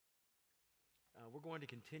We're going to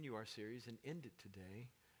continue our series and end it today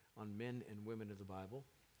on men and women of the Bible,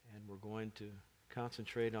 and we're going to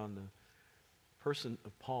concentrate on the person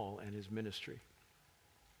of Paul and his ministry.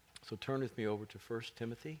 So turn with me over to 1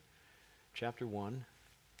 Timothy chapter 1,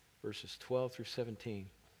 verses 12 through 17.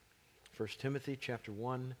 1 Timothy chapter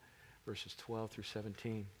 1, verses 12 through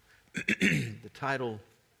 17. The title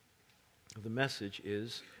of the message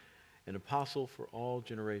is An Apostle for All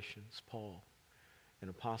Generations, Paul. An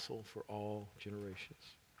apostle for all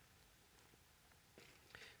generations.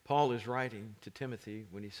 Paul is writing to Timothy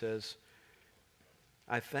when he says,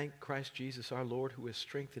 I thank Christ Jesus our Lord who has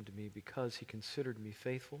strengthened me because he considered me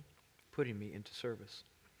faithful, putting me into service.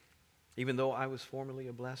 Even though I was formerly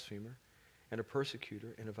a blasphemer and a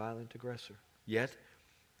persecutor and a violent aggressor, yet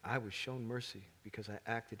I was shown mercy because I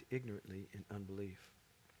acted ignorantly in unbelief.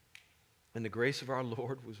 And the grace of our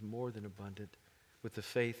Lord was more than abundant with the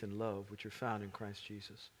faith and love which are found in Christ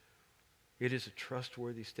Jesus. It is a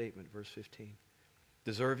trustworthy statement, verse 15,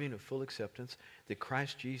 deserving of full acceptance that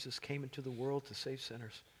Christ Jesus came into the world to save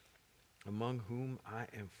sinners, among whom I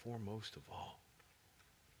am foremost of all.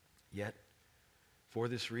 Yet, for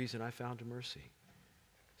this reason I found mercy,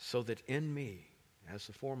 so that in me, as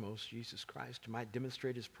the foremost, Jesus Christ might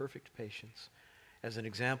demonstrate his perfect patience as an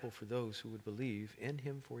example for those who would believe in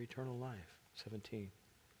him for eternal life. 17.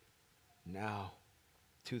 Now,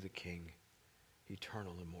 to the King,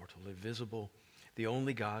 eternal, immortal, invisible, the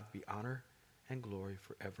only God, be honor and glory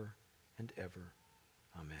forever and ever.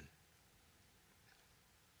 Amen.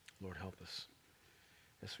 Lord, help us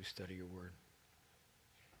as we study your word.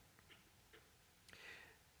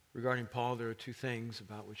 Regarding Paul, there are two things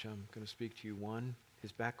about which I'm going to speak to you. One,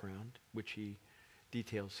 his background, which he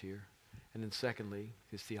details here. And then secondly,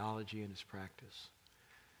 his theology and his practice.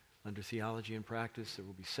 Under theology and practice, there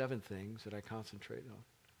will be 7 things that I concentrate on.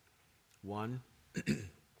 1,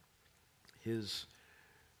 his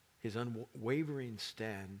unwavering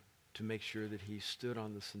stand to make sure that he stood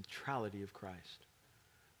on the centrality of Christ.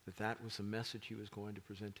 That was the message he was going to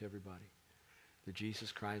present to everybody. That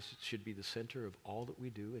Jesus Christ should be the center of all that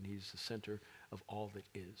we do, and he's the center of all that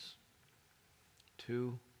is.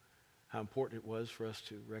 2, how important it was for us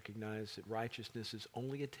to recognize that righteousness is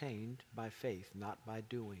only attained by faith, not by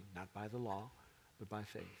doing, not by the law, but by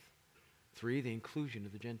faith. 3, the inclusion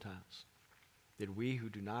of the Gentiles. That we who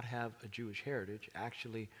do not have a Jewish heritage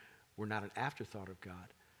actually were not an afterthought of God,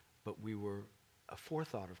 but we were a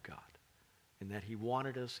forethought of God. And that he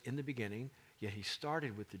wanted us in the beginning, yet he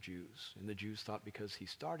started with the Jews. And the Jews thought because he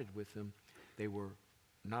started with them, they were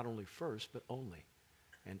not only first, but only.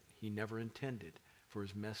 And he never intended for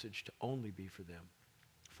his message to only be for them.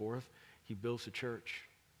 4th, he builds a church.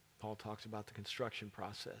 Paul talks about the construction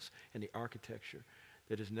process and the architecture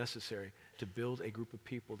that is necessary to build a group of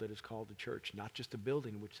people that is called the church. Not just a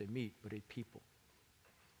building in which they meet, but a people.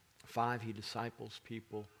 5, he disciples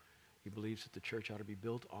people. He believes that the church ought to be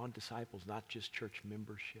built on disciples, not just church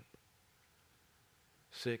membership.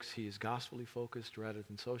 6, he is gospelly focused rather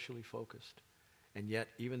than socially focused. And yet,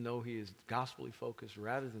 even though he is gospelly focused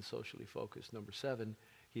rather than socially focused, number 7,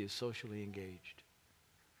 he is socially engaged.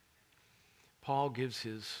 Paul gives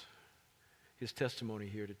his testimony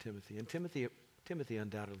here to Timothy. And Timothy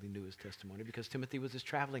undoubtedly knew his testimony because Timothy was his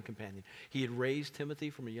traveling companion. He had raised Timothy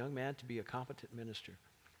from a young man to be a competent minister.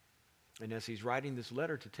 And as he's writing this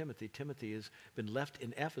letter to Timothy, Timothy has been left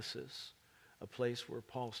in Ephesus, a place where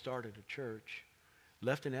Paul started a church,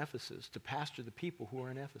 left in Ephesus to pastor the people who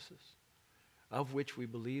are in Ephesus, of which we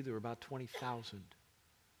believe there were about 20,000.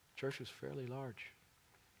 The church was fairly large.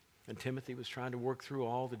 And Timothy was trying to work through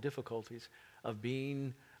all the difficulties of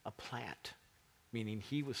being a plant, meaning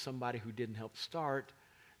he was somebody who didn't help start,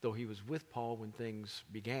 though he was with Paul when things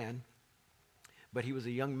began. But he was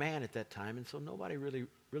a young man at that time, and so nobody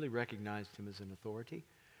really recognized him as an authority.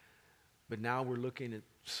 But now we're looking at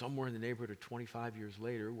somewhere in the neighborhood of 25 years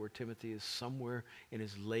later, where Timothy is somewhere in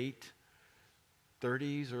his late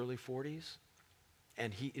 30s, early 40s,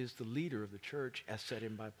 and he is the leader of the church as set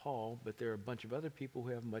in by Paul, but there are a bunch of other people who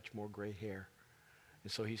have much more gray hair.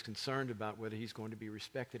 And so he's concerned about whether he's going to be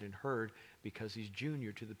respected and heard because he's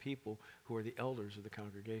junior to the people who are the elders of the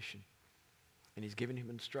congregation. And he's giving him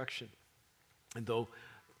instruction. And though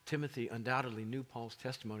Timothy undoubtedly knew Paul's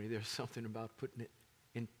testimony, there's something about putting it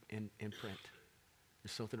in print.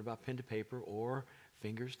 There's something about pen to paper or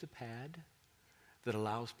fingers to pad that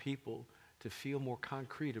allows people to feel more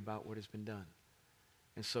concrete about what has been done.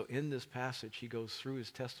 And so in this passage, he goes through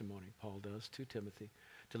his testimony, Paul does, to Timothy,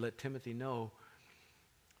 to let Timothy know,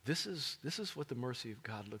 this is what the mercy of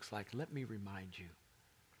God looks like. Let me remind you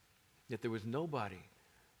that there was nobody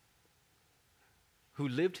who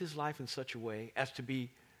lived his life in such a way as to be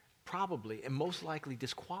probably and most likely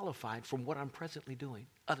disqualified from what I'm presently doing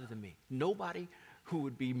other than me. Nobody who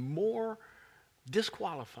would be more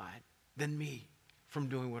disqualified than me from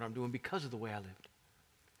doing what I'm doing because of the way I lived.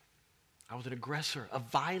 I was an aggressor, a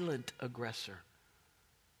violent aggressor.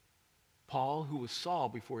 Paul, who was Saul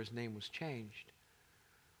before his name was changed,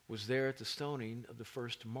 was there at the stoning of the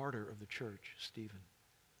first martyr of the church, Stephen.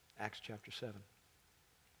 Acts chapter 7.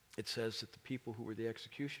 It says that the people who were the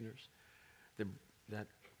executioners that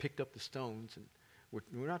picked up the stones, and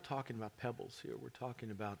we're not talking about pebbles here, we're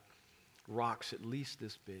talking about rocks at least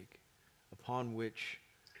this big, upon which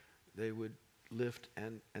they would lift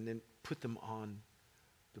and then put them on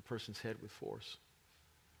the person's head with force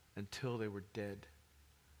until they were dead.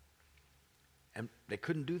 And they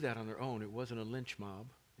couldn't do that on their own. It wasn't a lynch mob,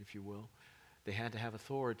 if you will. They had to have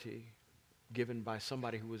authority given by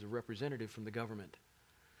somebody who was a representative from the government.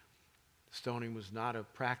 Stoning was not a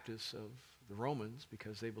practice of the Romans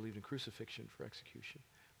because they believed in crucifixion for execution,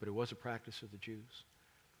 but it was a practice of the Jews.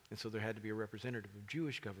 And so there had to be a representative of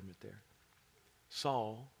Jewish government there.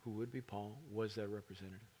 Saul, who would be Paul, was that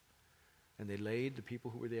representative. And they laid, the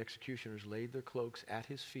people who were the executioners, laid their cloaks at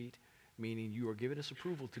his feet, meaning you are giving us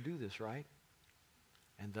approval to do this, right?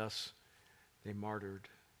 And thus they martyred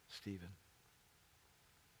Stephen.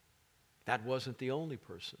 That wasn't the only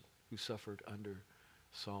person who suffered under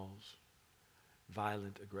Saul's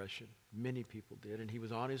violent aggression. Many people did, and he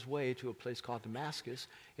was on his way to a place called Damascus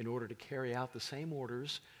in order to carry out the same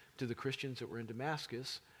orders to the Christians that were in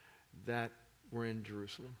Damascus that were in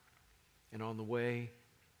Jerusalem. And on the way,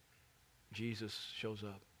 Jesus shows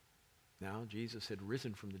up. Now, Jesus had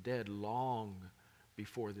risen from the dead long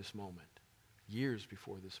before this moment, years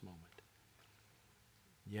before this moment.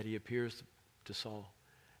 Yet he appears to Saul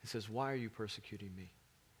and says, "Why are you persecuting me?"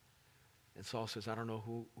 And Saul says, "I don't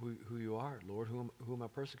know who you are, Lord. Who am I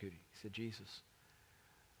persecuting?" He said, "Jesus."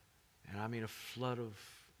 And I mean, a flood of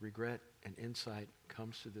regret and insight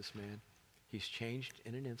comes to this man. He's changed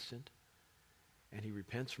in an instant, and he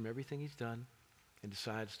repents from everything he's done and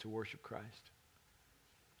decides to worship Christ.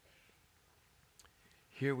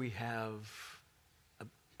 Here we have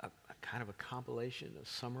a kind of a compilation, a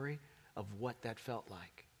summary of what that felt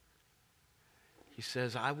like. He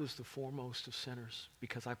says, "I was the foremost of sinners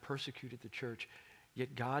because I persecuted the church,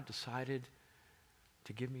 yet God decided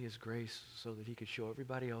to give me his grace so that he could show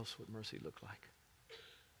everybody else what mercy looked like.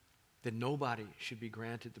 That nobody should be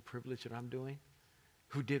granted the privilege that I'm doing.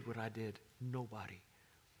 Who did what I did? Nobody.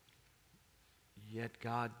 Yet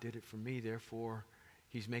God did it for me, therefore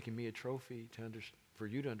he's making me a trophy for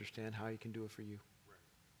you to understand how he can do it for you." Right.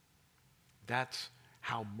 That's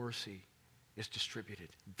how mercy is distributed.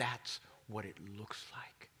 That's what it looks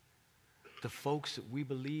like. The folks that we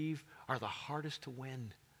believe are the hardest to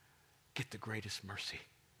win get the greatest mercy.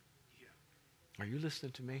 Yeah. Are you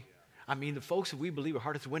listening to me? Yeah. I mean, the folks that we believe are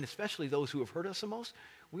hardest to win, especially those who have hurt us the most,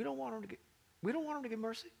 we don't want them to get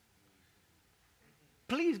mercy.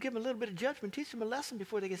 Please give them a little bit of judgment. Teach them a lesson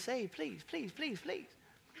before they get saved. Please, please, please, please.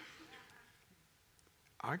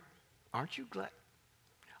 Aren't you glad?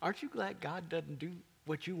 Aren't you glad God doesn't do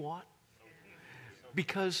what you want?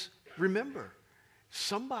 Because remember,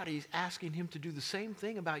 somebody's asking him to do the same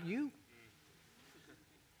thing about you.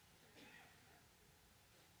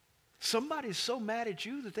 Somebody's so mad at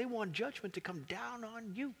you that they want judgment to come down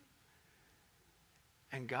on you.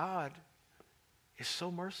 And God is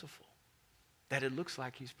so merciful that it looks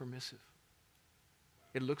like he's permissive.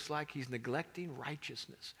 It looks like he's neglecting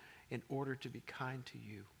righteousness in order to be kind to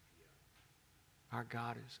you. Our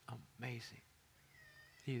God is amazing.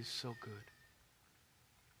 He is so good.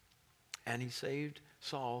 And he saved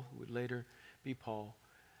Saul, who would later be Paul,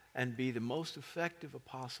 and be the most effective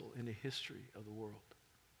apostle in the history of the world.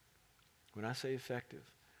 When I say effective,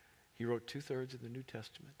 he wrote 2/3 of the New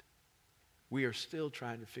Testament. We are still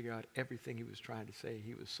trying to figure out everything he was trying to say.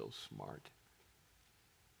 He was so smart.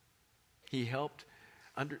 He helped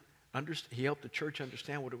the church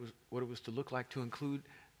understand what it was to look like to include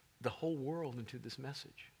the whole world into this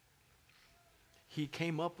message. He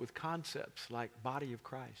came up with concepts like body of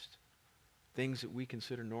Christ, things that we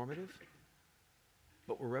consider normative,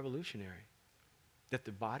 but were revolutionary. That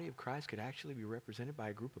the body of Christ could actually be represented by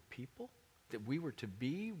a group of people, that we were to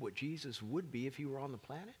be what Jesus would be if he were on the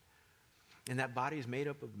planet. And that body is made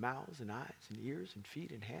up of mouths and eyes and ears and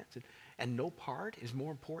feet and hands. And no part is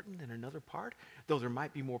more important than another part. Though there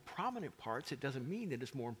might be more prominent parts, it doesn't mean that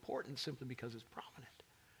it's more important simply because it's prominent.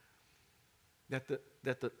 That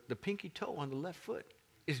the pinky toe on the left foot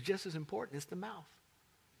is just as important as the mouth.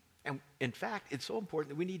 And in fact, it's so important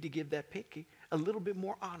that we need to give that pinky a little bit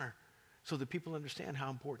more honor so that people understand how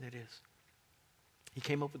important it is. He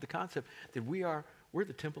came up with the concept that we are We're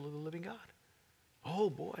the temple of the living God. Oh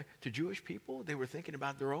boy, to Jewish people, they were thinking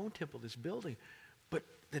about their own temple, this building, but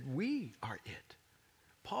that we are it.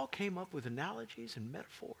 Paul came up with analogies and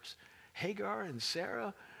metaphors. Hagar and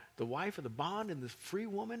Sarah, the wife of the bond and the free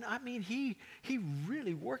woman. I mean, he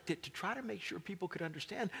really worked it to try to make sure people could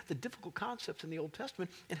understand the difficult concepts in the Old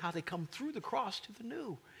Testament and how they come through the cross to the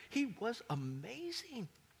new. He was amazing.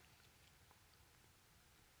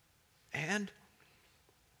 And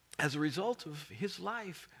as a result of his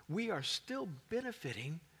life, we are still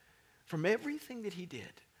benefiting from everything that he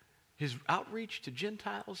did. His outreach to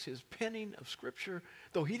Gentiles, his penning of Scripture,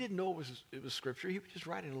 though he didn't know it was Scripture, he was just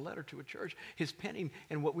writing a letter to a church. His penning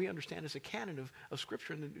and what we understand as a canon of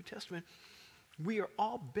Scripture in the New Testament, we are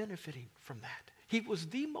all benefiting from that. He was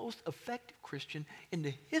the most effective Christian in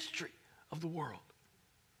the history of the world.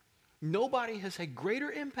 Nobody has had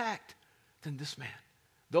greater impact than this man,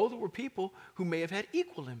 though there were people who may have had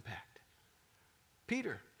equal impact.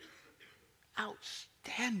 Peter,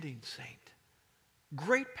 outstanding saint.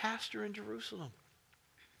 Great pastor in Jerusalem.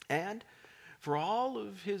 And for all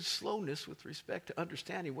of his slowness with respect to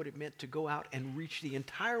understanding what it meant to go out and reach the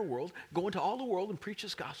entire world, go into all the world and preach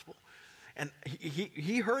his gospel. And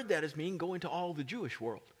he heard that as meaning go into all the Jewish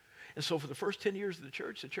world. And so for the first 10 years of the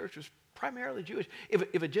church was primarily Jewish.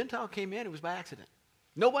 If a Gentile came in, it was by accident.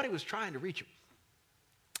 Nobody was trying to reach him.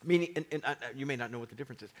 Meaning, and you may not know what the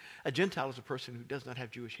difference is. A Gentile is a person who does not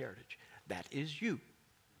have Jewish heritage. That is you.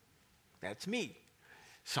 That's me.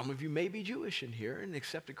 Some of you may be Jewish in here and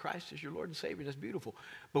accepted Christ as your Lord and Savior. That's beautiful.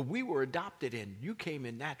 But we were adopted in. You came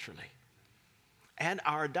in naturally. And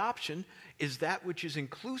our adoption is that which is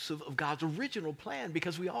inclusive of God's original plan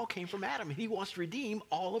because we all came from Adam. And he wants to redeem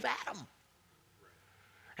all of Adam.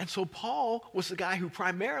 And so Paul was the guy who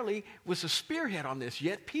primarily was a spearhead on this.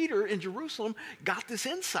 Yet Peter in Jerusalem got this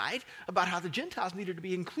insight about how the Gentiles needed to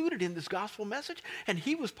be included in this gospel message. And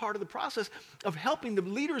he was part of the process of helping the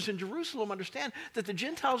leaders in Jerusalem understand that the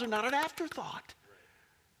Gentiles are not an afterthought.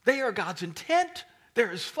 They are God's intent. They're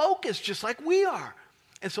his focus, just like we are.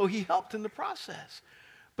 And so he helped in the process.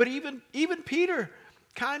 But even Peter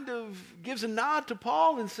kind of gives a nod to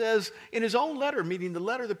Paul and says in his own letter, meaning the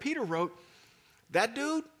letter that Peter wrote, that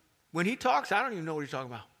dude, when he talks, I don't even know what he's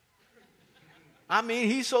talking about. I mean,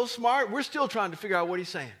 he's so smart, we're still trying to figure out what he's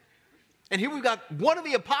saying. And here we've got one of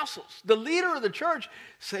the apostles, the leader of the church,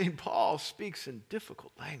 saying Paul speaks in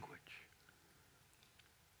difficult language.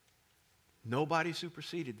 Nobody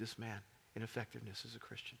superseded this man in effectiveness as a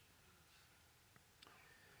Christian.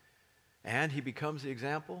 And he becomes the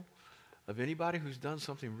example of anybody who's done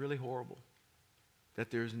something really horrible,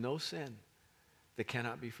 that there's no sin that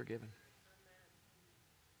cannot be forgiven.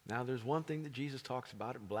 Now, there's one thing that Jesus talks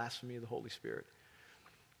about in blasphemy of the Holy Spirit.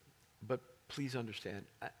 But please understand,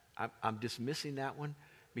 I'm dismissing that one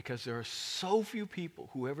because there are so few people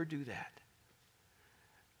who ever do that.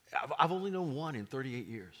 I've only known one in 38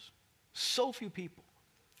 years. So few people.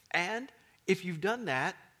 And if you've done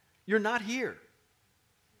that, you're not here.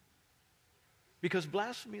 Because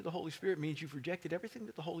blasphemy of the Holy Spirit means you've rejected everything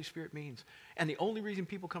that the Holy Spirit means. And the only reason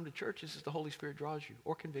people come to church is the Holy Spirit draws you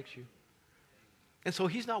or convicts you. And so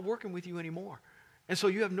he's not working with you anymore. And so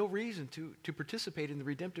you have no reason to participate in the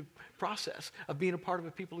redemptive process of being a part of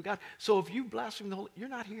a people of God. So if you blaspheme the Holy, you're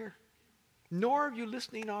not here. Nor are you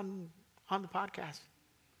listening on the podcast.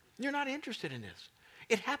 You're not interested in this.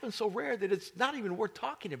 It happens so rare that it's not even worth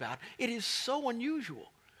talking about. It is so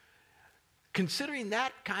unusual. Considering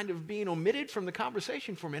that kind of being omitted from the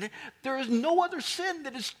conversation for a minute, there is no other sin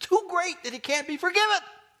that is too great that it can't be forgiven.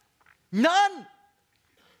 None.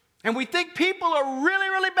 And we think people are really,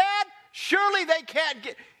 really bad. Surely they can't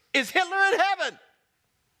get. Is Hitler in heaven?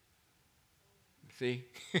 See?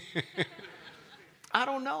 I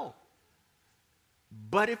don't know.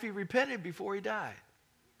 But if he repented before he died,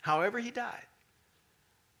 however he died,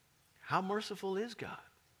 how merciful is God?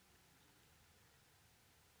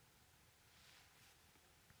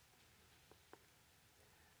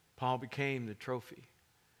 Paul became the trophy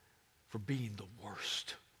for being the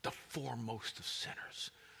worst, the foremost of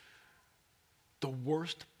sinners. The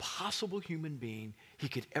worst possible human being he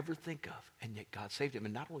could ever think of. And yet God saved him.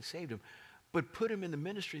 And not only saved him, but put him in the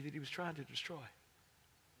ministry that he was trying to destroy.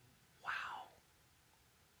 Wow.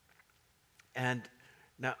 And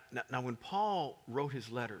now when Paul wrote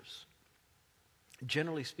his letters,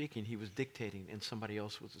 generally speaking, he was dictating and somebody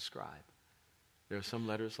else was a scribe. There are some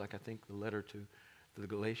letters, like I think the letter to the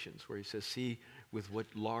Galatians, where he says, see with what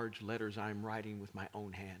large letters I'm writing with my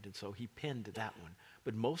own hand. And so he penned that one.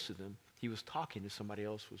 But most of them, he was talking to somebody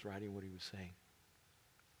else who was writing what he was saying.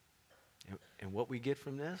 And what we get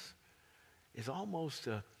from this is almost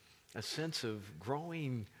a sense of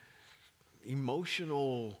growing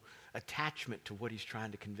emotional attachment to what he's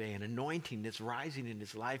trying to convey, an anointing that's rising in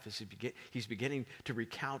his life as he's beginning to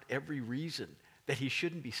recount every reason that he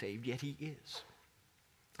shouldn't be saved, yet he is.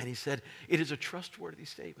 And he said, it is a trustworthy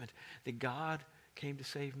statement that God came to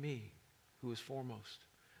save me, who is foremost,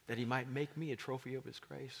 that he might make me a trophy of his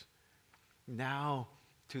grace. Now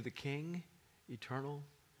to the King, eternal,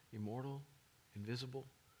 immortal, invisible,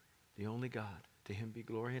 the only God, to him be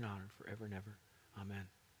glory and honor forever and ever. Amen.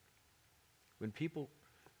 When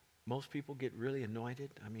most people get really anointed,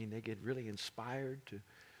 they get really inspired to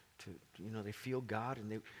they feel God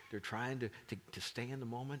and they're trying to stay in the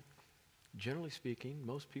moment. Generally speaking,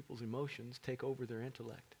 most people's emotions take over their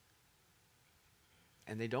intellect.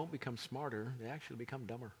 And they don't become smarter, they actually become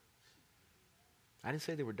dumber. I didn't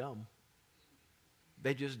say they were dumb.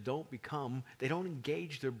 They just don't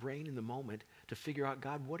engage their brain in the moment to figure out,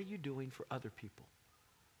 God, what are you doing for other people?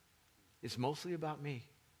 It's mostly about me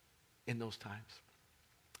in those times.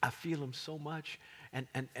 I feel him so much, and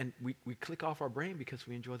we click off our brain because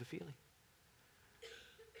we enjoy the feeling.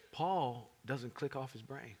 Paul doesn't click off his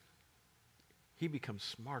brain. He becomes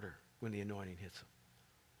smarter when the anointing hits him.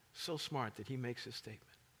 So smart that he makes this statement.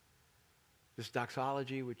 This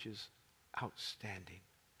doxology, which is outstanding.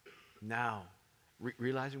 Now,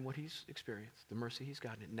 realizing what he's experienced, the mercy he's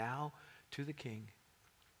gotten, now to the King,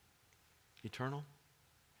 eternal,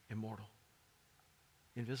 immortal,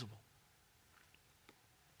 invisible.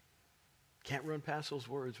 Can't run past those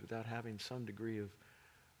words without having some degree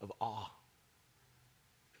of awe.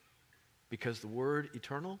 Because the word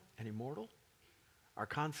eternal and immortal are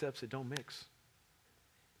concepts that don't mix,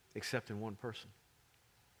 except in one person.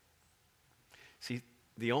 See,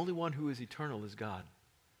 the only one who is eternal is God.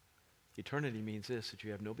 Eternity means this, that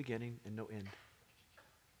you have no beginning and no end.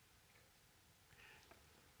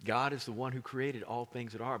 God is the one who created all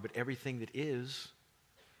things that are, but everything that is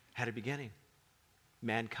had a beginning.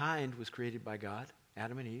 Mankind was created by God,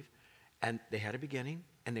 Adam and Eve, and they had a beginning,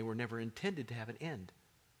 and they were never intended to have an end.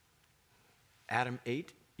 Adam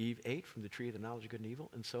ate, Eve ate from the tree of the knowledge of good and evil,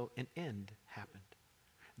 and so an end happened.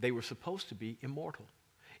 They were supposed to be immortal.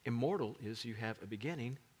 Immortal is you have a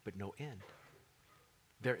beginning, but no end.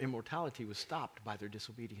 Their immortality was stopped by their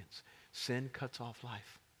disobedience. Sin cuts off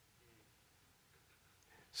life.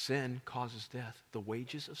 Sin causes death. The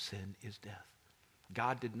wages of sin is death.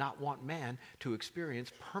 God did not want man to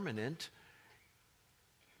experience permanent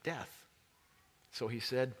death. So he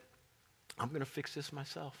said, I'm going to fix this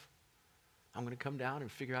myself. I'm going to come down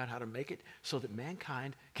and figure out how to make it so that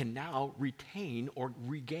mankind can now retain or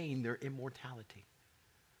regain their immortality.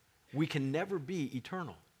 We can never be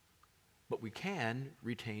eternal, but we can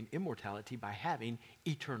retain immortality by having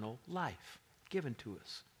eternal life given to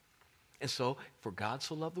us. And so, for God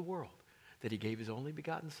so loved the world that he gave his only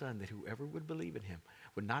begotten Son, that whoever would believe in him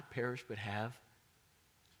would not perish but have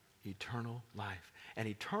eternal life. And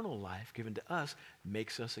eternal life given to us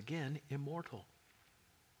makes us again immortal.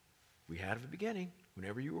 We had a beginning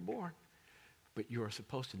whenever you were born, but you are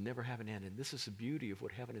supposed to never have an end. And this is the beauty of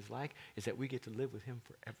what heaven is like, is that we get to live with him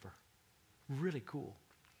forever. Really cool.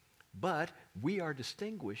 But we are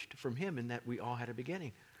distinguished from him in that we all had a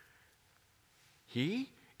beginning. He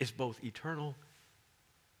is both eternal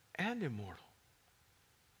and immortal.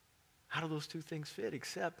 How do those two things fit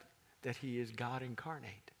except that he is God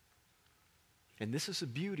incarnate? And this is the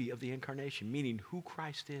beauty of the incarnation, meaning who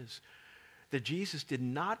Christ is. That Jesus did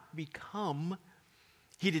not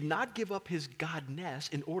give up his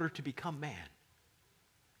godness in order to become man.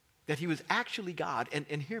 That he was actually God.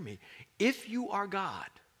 And hear me, if you are God,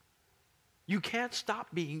 you can't stop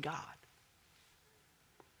being God.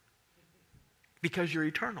 Because you're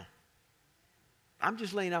eternal. I'm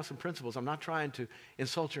just laying out some principles. I'm not trying to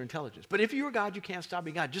insult your intelligence. But if you're God, you can't stop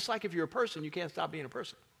being God. Just like if you're a person, you can't stop being a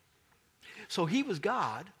person. So he was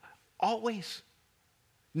God always.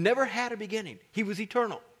 Never had a beginning. He was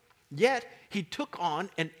eternal. Yet he took on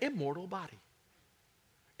an immortal body.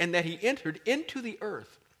 And that he entered into the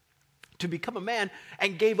earth to become a man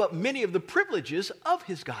and gave up many of the privileges of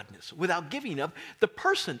his godness without giving up the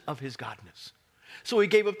person of his godness. So he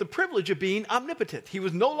gave up the privilege of being omnipotent. He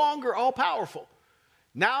was no longer all-powerful.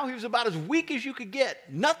 Now he was about as weak as you could get.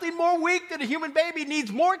 Nothing more weak than a human baby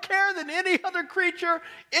needs more care than any other creature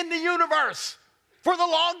in the universe. For the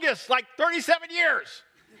longest, like 37 years.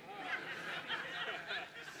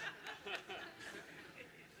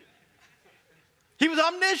 He was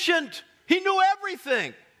omniscient. He knew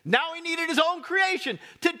everything. Now he needed his own creation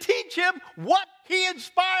to teach him what he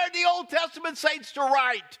inspired the Old Testament saints to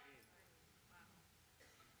write.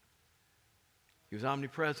 He was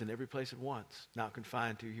omnipresent every place at once, not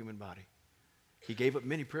confined to a human body. He gave up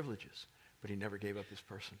many privileges, but he never gave up his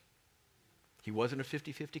person. He wasn't a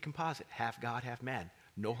 50-50 composite, half God, half man.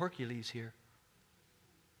 No Hercules here.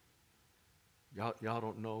 Y'all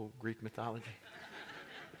don't know Greek mythology?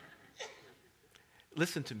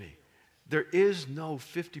 Listen to me. There is no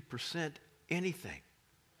 50% anything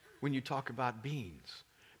when you talk about beings.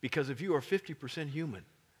 Because if you are 50% human,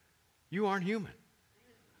 you aren't human.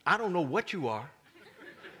 I don't know what you are,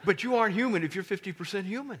 but you aren't human if you're 50%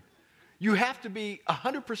 human. You have to be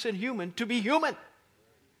 100% human to be human.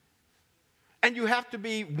 And you have to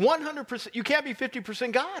be 100%, you can't be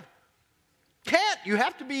 50% God. Can't. You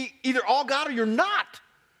have to be either all God or you're not.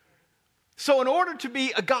 So in order to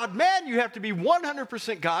be a God-man, you have to be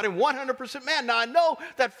 100% God and 100% man. Now I know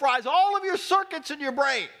that fries all of your circuits in your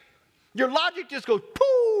brain. Your logic just goes,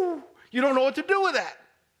 pooh. You don't know what to do with that.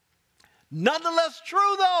 Nonetheless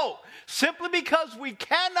true though. Simply because we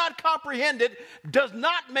cannot comprehend it does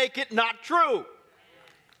not make it not true.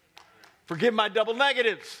 Forgive my double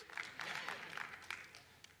negatives.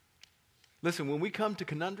 Listen, when we come to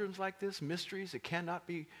conundrums like this, mysteries that cannot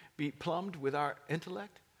be plumbed with our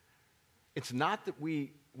intellect, it's not that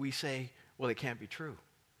we say, well, it can't be true,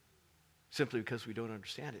 simply because we don't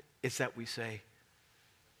understand it. It's that we say,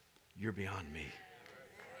 you're beyond me.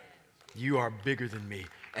 You are bigger than me.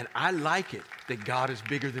 And I like it that God is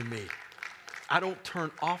bigger than me. I don't turn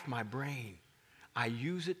off my brain. I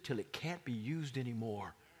use it till it can't be used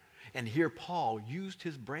anymore. And here Paul used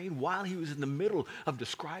his brain while he was in the middle of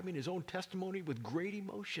describing his own testimony with great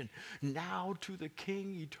emotion. Now to the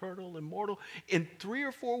King, eternal, immortal. In 3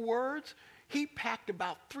 or 4 words, he packed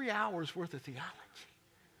about 3 hours worth of theology.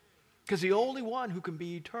 Because the only one who can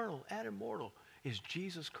be eternal and immortal is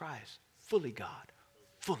Jesus Christ, fully God,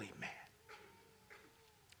 fully man.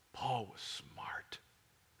 Paul was smart,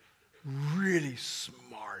 really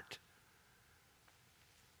smart.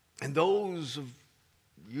 And those of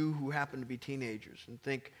you who happen to be teenagers and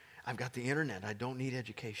think, I've got the internet, I don't need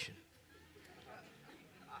education.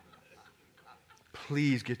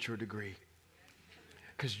 Please get your degree.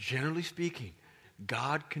 Because generally speaking,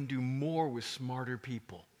 God can do more with smarter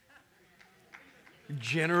people.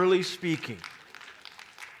 Generally speaking,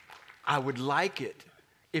 I would like it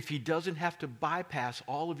if he doesn't have to bypass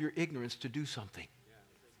all of your ignorance to do something.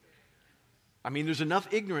 I mean, there's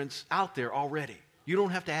enough ignorance out there already. You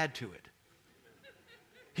don't have to add to it.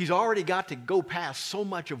 He's already got to go past so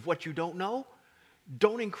much of what you don't know.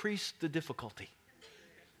 Don't increase the difficulty.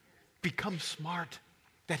 Become smart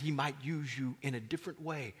that he might use you in a different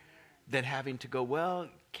way than having to go, well,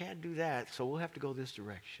 can't do that, so we'll have to go this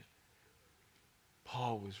direction.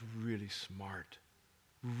 Paul was really smart,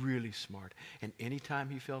 really smart. And anytime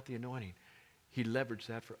he felt the anointing, he leveraged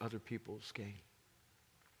that for other people's gain.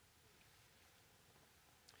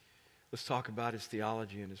 Let's talk about his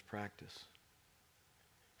theology and his practice.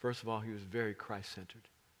 First of all, he was very Christ-centered.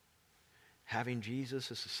 Having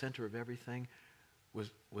Jesus as the center of everything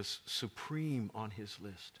was supreme on his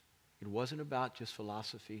list. It wasn't about just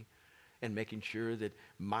philosophy and making sure that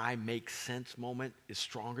my makes sense moment is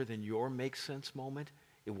stronger than your makes sense moment.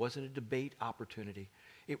 It wasn't a debate opportunity.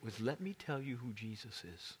 It was, let me tell you who Jesus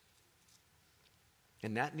is.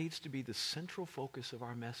 And that needs to be the central focus of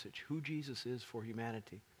our message, who Jesus is for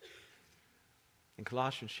humanity. In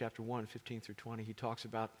Colossians chapter 1, 15 through 20, he talks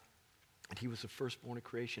about that he was the firstborn of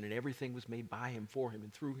creation and everything was made by him, for him,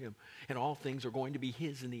 and through him. And all things are going to be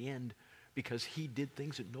his in the end because he did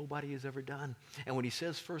things that nobody has ever done. And when he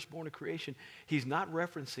says firstborn of creation, he's not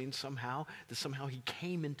referencing somehow that somehow he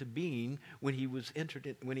came into being when he entered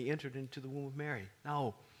into the womb of Mary.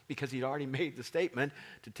 No, because he'd already made the statement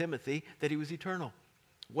to Timothy that he was eternal.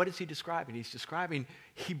 What is he describing? He's describing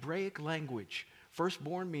Hebraic language.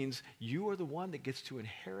 Firstborn means you are the one that gets to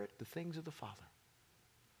inherit the things of the Father.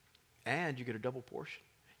 And you get a double portion.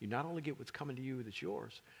 You not only get what's coming to you that's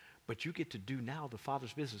yours, but you get to do now the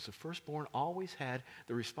Father's business. The firstborn always had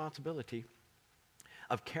the responsibility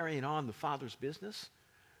of carrying on the Father's business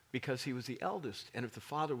because he was the eldest. And if the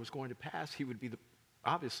Father was going to pass, he would be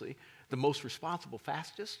obviously the most responsible,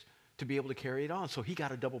 fastest to be able to carry it on. So he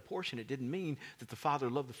got a double portion. It didn't mean that the Father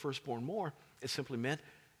loved the firstborn more. It simply meant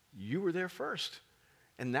you were there first.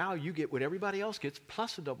 And now you get what everybody else gets,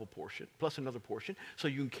 plus a double portion, plus another portion, so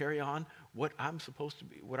you can carry on what I'm supposed to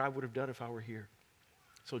be, what I would have done if I were here.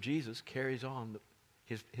 So Jesus carries on,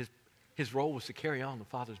 his role was to carry on the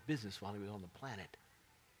Father's business while he was on the planet.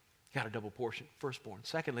 He got a double portion, firstborn.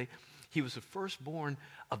 Secondly, he was the firstborn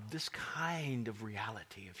of this kind of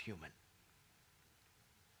reality of human.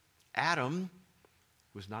 Adam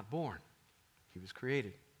was not born. He was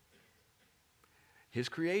created. His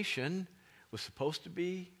creation was supposed to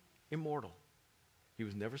be immortal. He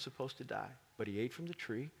was never supposed to die, but he ate from the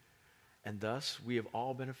tree, and thus we have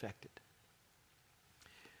all been affected.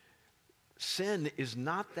 sin is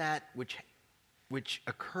not that which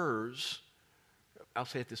occurs. I'll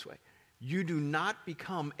say it this way. You do not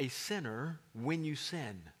become a sinner when you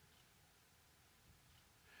sin.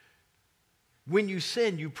 When you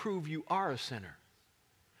sin, you prove you are a sinner.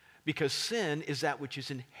 Because sin is that which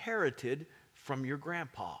is inherited from your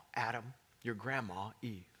grandpa, Adam, your grandma,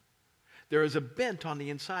 Eve. There is a bent on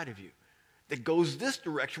the inside of you that goes this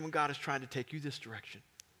direction when God is trying to take you this direction.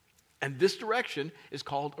 And this direction is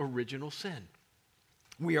called original sin.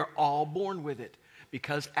 We are all born with it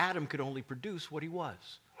because Adam could only produce what he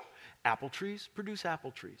was. Apple trees produce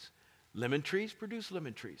apple trees. Lemon trees produce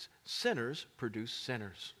lemon trees. Sinners produce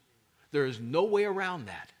sinners. There is no way around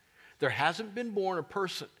that. There hasn't been born a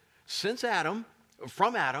person since Adam,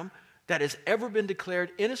 from Adam, that has ever been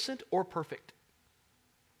declared innocent or perfect.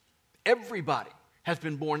 Everybody has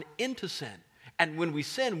been born into sin. And when we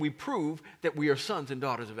sin, we prove that we are sons and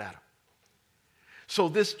daughters of Adam. So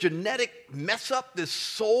this genetic mess up, this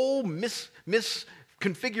soul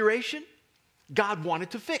misconfiguration, God wanted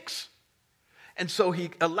to fix. And so he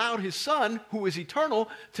allowed his son, who is eternal,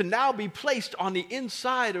 to now be placed on the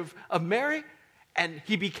inside of Mary. And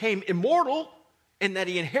he became immortal in that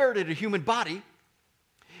he inherited a human body.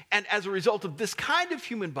 And as a result of this kind of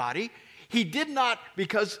human body, he did not,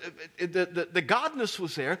 because the godness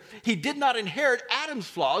was there, he did not inherit Adam's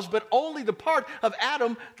flaws, but only the part of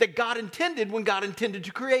Adam that God intended when God intended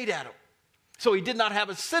to create Adam. So he did not have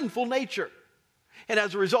a sinful nature. And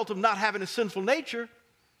as a result of not having a sinful nature,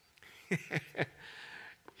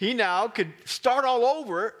 he now could start all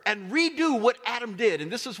over and redo what Adam did.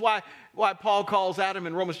 And this is why Paul calls Adam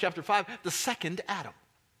in Romans chapter 5 the second Adam.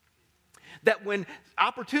 That when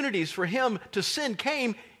opportunities for him to sin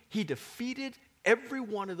came, he defeated every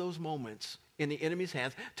one of those moments in the enemy's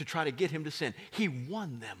hands to try to get him to sin. He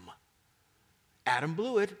won them. Adam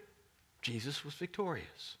blew it. Jesus was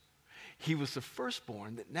victorious. He was the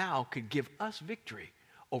firstborn that now could give us victory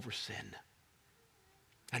over sin.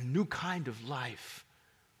 A new kind of life.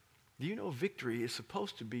 Do you know victory is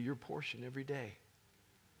supposed to be your portion every day?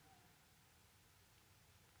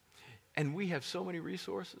 And we have so many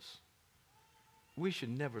resources. We should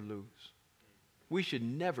never lose. We should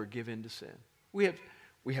never give in to sin. We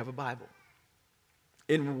have a Bible.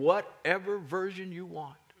 In whatever version you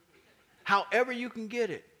want. However you can get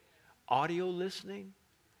it. Audio listening,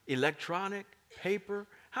 electronic, paper,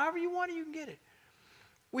 however you want it, you can get it.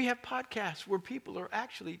 We have podcasts where people are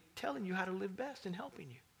actually telling you how to live best and helping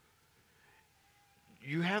you.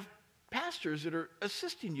 You have pastors that are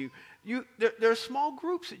assisting you. There are small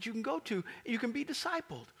groups that you can go to. You can be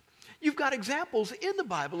discipled. You've got examples in the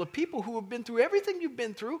Bible of people who have been through everything you've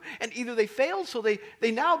been through, and either they failed, so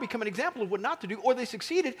they now become an example of what not to do, or they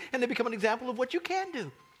succeeded, and they become an example of what you can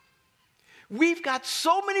do. We've got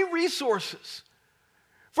so many resources.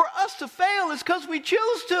 For us to fail is because we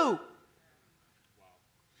choose to.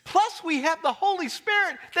 Plus, we have the Holy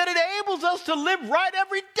Spirit that enables us to live right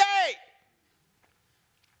every day.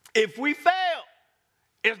 If we fail,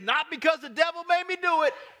 it's not because the devil made me do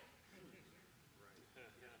it.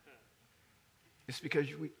 It's because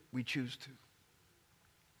we choose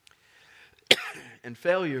to. And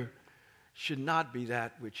failure should not be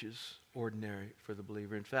that which is ordinary for the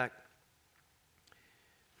believer. In fact,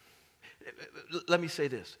 let me say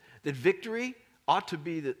this, that victory ought to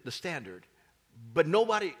be the standard, but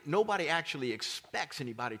nobody actually expects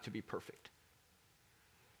anybody to be perfect.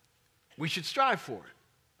 We should strive for it,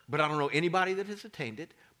 but I don't know anybody that has attained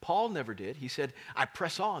it. Paul never did. He said, I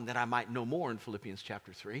press on that I might know more in Philippians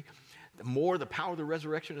chapter 3. The power of the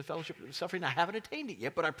resurrection and the fellowship of the suffering. I haven't attained it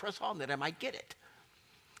yet, but I press on that I might get it.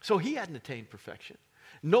 So he hadn't attained perfection.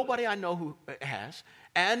 Nobody I know who has,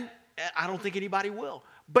 and I don't think anybody will.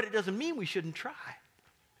 But it doesn't mean we shouldn't try.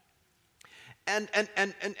 And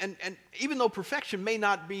even though perfection may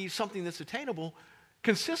not be something that's attainable,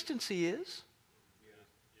 consistency is.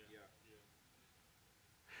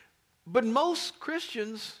 But most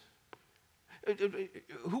Christians,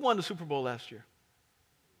 who won the Super Bowl last year?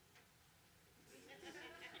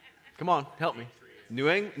 Come on, help me. New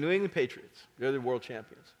England Patriots. They're the world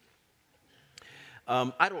champions.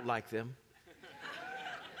 I don't like them.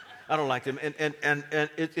 I don't like them. And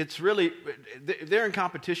it's really, they're in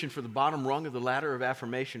competition for the bottom rung of the ladder of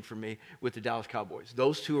affirmation for me with the Dallas Cowboys.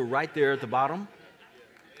 Those two are right there at the bottom.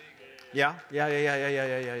 Yeah.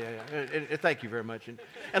 Thank you very much.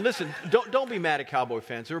 And listen, don't be mad at Cowboy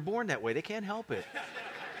fans. They're born that way. They can't help it.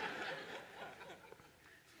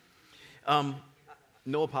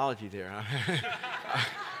 No apology there.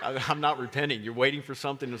 I'm not repenting. You're waiting for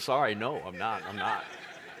something. Sorry. No, I'm not.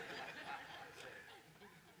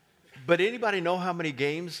 But anybody know how many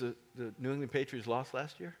games the New England Patriots lost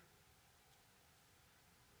last year?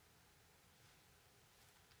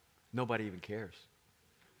 Nobody even cares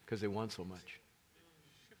because they won so much.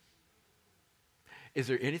 Is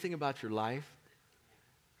there anything about your life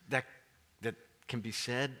that can be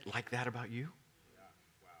said like that about you?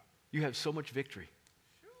 You have so much victory.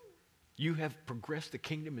 You have progressed the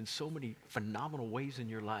kingdom in so many phenomenal ways in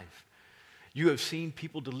your life. You have seen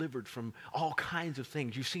people delivered from all kinds of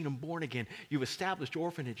things. You've seen them born again. You've established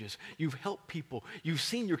orphanages. You've helped people. You've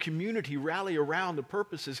seen your community rally around the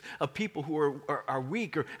purposes of people who are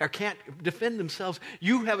weak or can't defend themselves.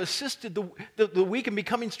 You have assisted the weak in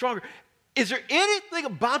becoming stronger. Is there anything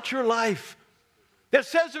about your life that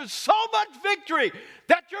says there's so much victory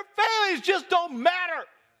that your failures just don't matter?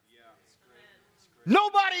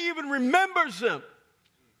 Nobody even remembers them.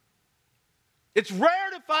 It's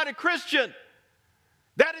rare to find a Christian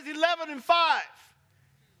that is 11-5.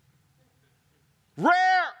 Rare.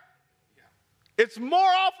 It's more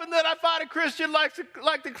often that I find a Christian like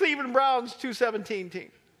the Cleveland Browns 2017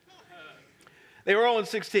 team. They were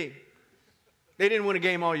 0-16. They didn't win a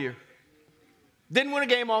game all year. Didn't win a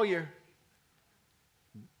game all year.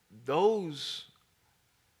 That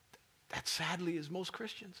sadly is most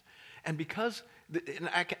Christians. And because, and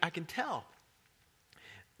I can tell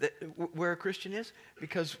that where a Christian is,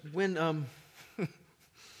 because when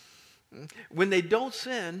they don't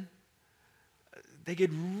sin, they get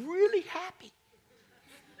really happy.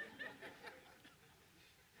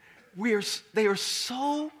 They are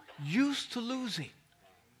so used to losing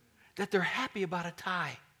that they're happy about a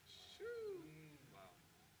tie.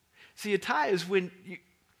 See, a tie is when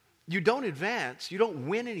you don't advance, you don't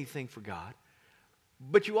win anything for God,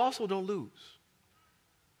 but you also don't lose.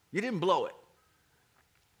 You didn't blow it.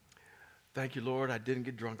 Thank you, Lord, I didn't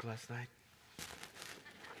get drunk last night.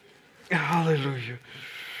 Hallelujah.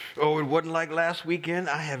 Oh, it wasn't like last weekend.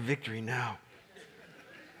 I have victory now.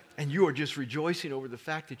 And you are just rejoicing over the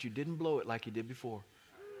fact that you didn't blow it like you did before.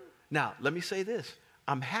 Now, let me say this.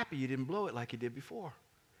 I'm happy you didn't blow it like you did before.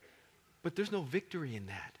 But there's no victory in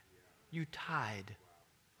that. You tied.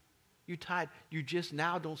 You tied. You just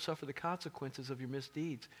now don't suffer the consequences of your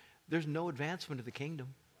misdeeds. There's no advancement of the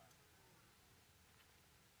kingdom.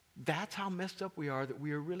 That's how messed up we are, that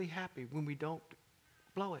we are really happy when we don't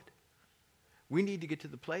blow it. We need to get to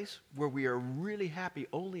the place where we are really happy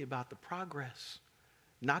only about the progress,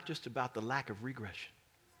 not just about the lack of regression.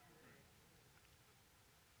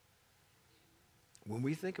 When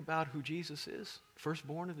we think about who Jesus is,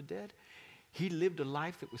 firstborn of the dead, he lived a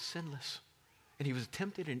life that was sinless. And he was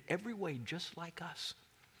tempted in every way just like us.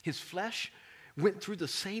 His flesh went through the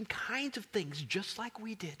same kinds of things just like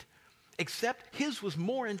we did, except his was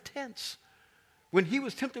more intense. When he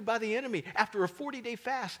was tempted by the enemy after a 40-day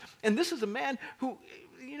fast. And this is a man who,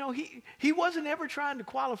 he wasn't ever trying to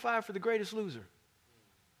qualify for the greatest loser,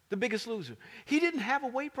 the biggest loser. He didn't have a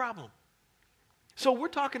weight problem. So we're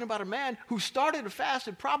talking about a man who started a fast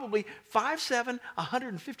at probably 5'7",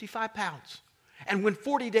 155 pounds, and went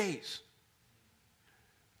 40 days.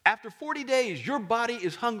 After 40 days, your body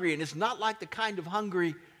is hungry, and it's not like the kind of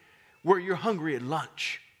hungry where you're hungry at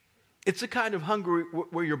lunch. It's the kind of hungry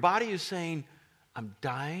where your body is saying, I'm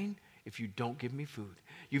dying if you don't give me food.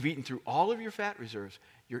 You've eaten through all of your fat reserves.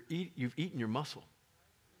 You've eaten your muscle.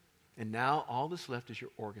 And now all that's left is your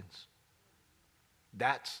organs.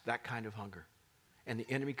 That's that kind of hunger. And the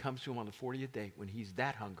enemy comes to him on the 40th day when he's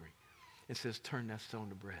that hungry and says, turn that stone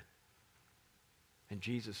to bread. And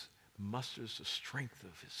Jesus musters the strength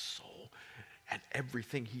of his soul and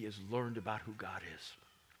everything he has learned about who God is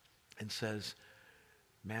and says,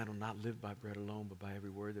 man will not live by bread alone, but by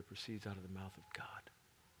every word that proceeds out of the mouth of God.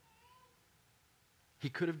 He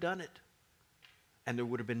could have done it. And there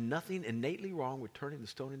would have been nothing innately wrong with turning the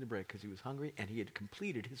stone into bread because he was hungry and he had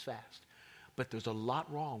completed his fast. But there's a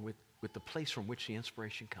lot wrong with the place from which the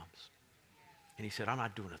inspiration comes. And he said, I'm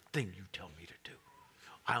not doing a thing you tell me to do.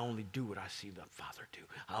 I only do what I see the Father do.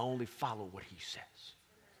 I only follow what he says.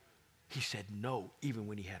 He said no, even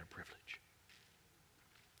when he had a privilege.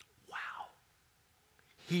 Wow.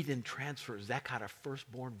 He then transfers that kind of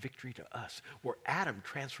firstborn victory to us. Where Adam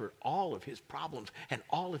transferred all of his problems and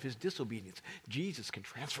all of his disobedience, Jesus can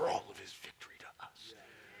transfer all of his victory to us.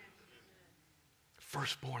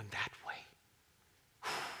 Firstborn that way.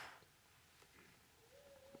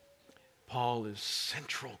 Paul is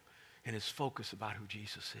central in his focus about who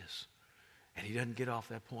Jesus is. And he doesn't get off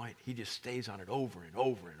that point. He just stays on it over and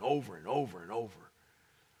over and over and over and over.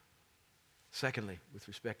 Secondly, with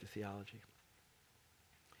respect to theology,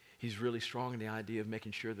 he's really strong in the idea of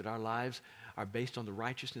making sure that our lives are based on the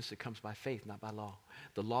righteousness that comes by faith, not by law.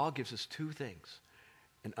 The law gives us two things: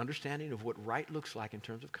 an understanding of what right looks like in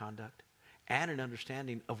terms of conduct, and an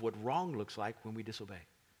understanding of what wrong looks like when we disobey.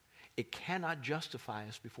 It cannot justify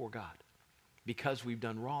us before God because we've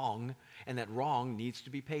done wrong, and that wrong needs to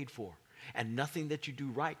be paid for. And nothing that you do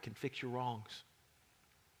right can fix your wrongs.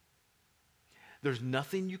 There's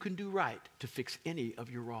nothing you can do right to fix any of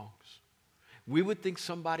your wrongs. We would think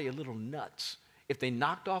somebody a little nuts if they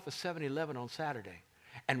knocked off a 7-Eleven on Saturday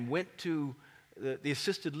and went to the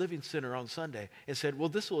assisted living center on Sunday and said, well,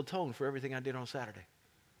 this will atone for everything I did on Saturday.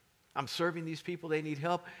 I'm serving these people, they need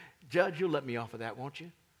help. Judge, you'll let me off of that, won't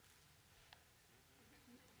you?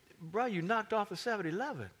 Bro, you knocked off a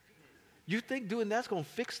 7-Eleven. You think doing that's going to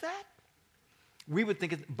fix that? We would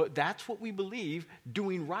think, but that's what we believe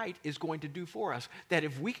doing right is going to do for us. That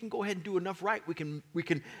if we can go ahead and do enough right, we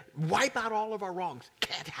can wipe out all of our wrongs.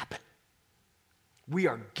 Can't happen. We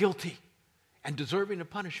are guilty and deserving of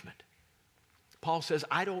punishment. Paul says,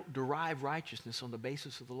 I don't derive righteousness on the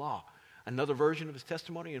basis of the law. Another version of his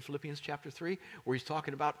testimony in Philippians chapter 3, where he's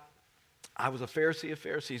talking about, I was a Pharisee of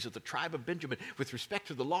Pharisees of the tribe of Benjamin. With respect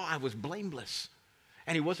to the law, I was blameless.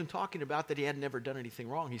 And he wasn't talking about that he had never done anything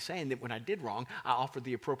wrong. He's saying that when I did wrong, I offered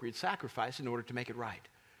the appropriate sacrifice in order to make it right.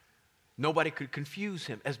 Nobody could confuse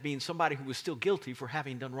him as being somebody who was still guilty for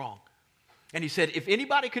having done wrong. And he said, if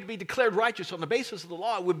anybody could be declared righteous on the basis of the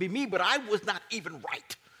law, it would be me, but I was not even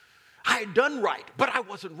right. I had done right, but I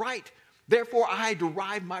wasn't right. Therefore, I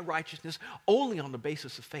derive my righteousness only on the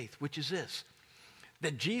basis of faith, which is this,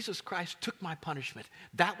 that Jesus Christ took my punishment.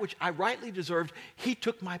 That which I rightly deserved, he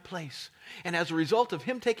took my place. And as a result of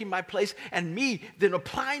him taking my place and me then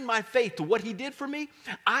applying my faith to what he did for me,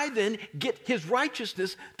 I then get his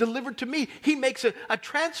righteousness delivered to me. He makes a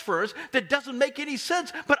transference that doesn't make any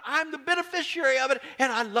sense, but I'm the beneficiary of it,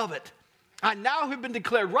 and I love it. I now have been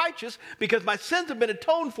declared righteous because my sins have been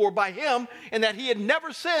atoned for by him, and that he had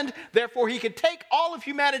never sinned. Therefore, he could take all of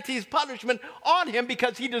humanity's punishment on him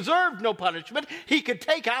because he deserved no punishment. He could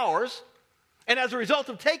take ours. And as a result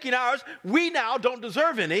of taking ours, we now don't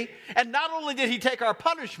deserve any. And not only did he take our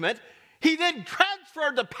punishment, he then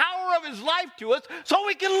transferred the power of his life to us so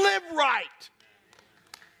we can live right.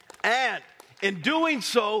 And in doing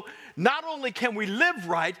so, not only can we live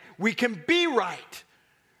right, we can be right.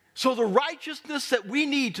 So the righteousness that we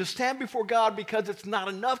need to stand before God, because it's not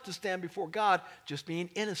enough to stand before God just being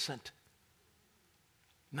innocent.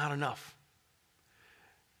 Not enough.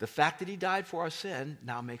 The fact that he died for our sin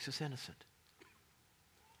now makes us innocent.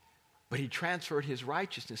 But he transferred his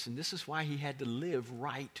righteousness, and this is why he had to live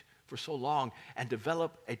right for so long and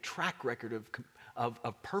develop a track record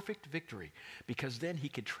of perfect victory, because then he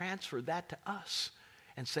could transfer that to us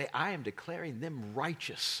and say, I am declaring them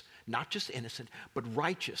righteous. Not just innocent, but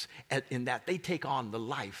righteous in that they take on the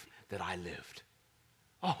life that I lived.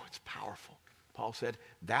 Oh, it's powerful. Paul said,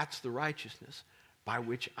 that's the righteousness by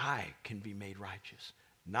which I can be made righteous,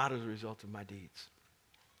 not as a result of my deeds.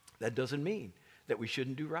 That doesn't mean that we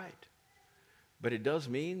shouldn't do right. But it does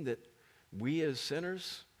mean that we as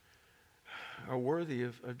sinners are worthy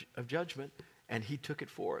of judgment, and he took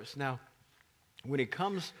it for us. Now, when it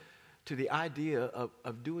comes to the idea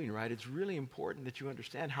of doing right, it's really important that you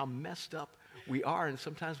understand how messed up we are, and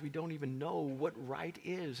sometimes we don't even know what right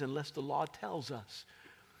is unless the law tells us.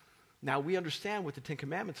 Now, we understand what the Ten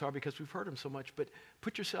Commandments are because we've heard them so much, but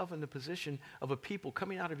put yourself in the position of a people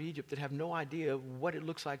coming out of Egypt that have no idea what it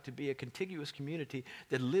looks like to be a contiguous community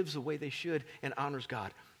that lives the way they should and honors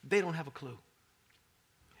God. They don't have a clue.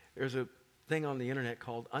 There's a thing on the internet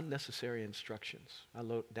called Unnecessary Instructions. I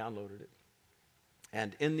downloaded it.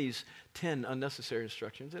 And in these 10 unnecessary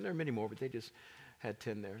instructions, and there are many more, but they just had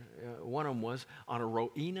 10 there. One of them was on a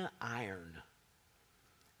Rowena iron.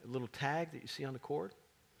 A little tag that you see on the cord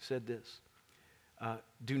said this,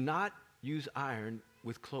 do not use iron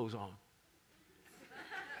with clothes on.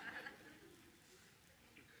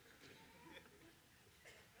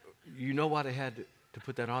 You know why they had to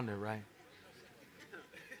put that on there, right?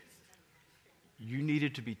 You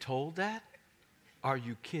needed to be told that? Are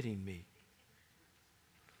you kidding me?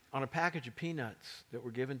 On a package of peanuts that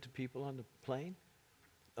were given to people on the plane,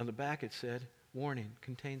 on the back it said, warning,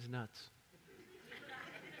 contains nuts.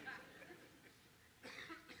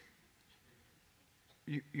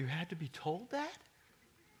 You had to be told that?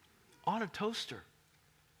 On a toaster.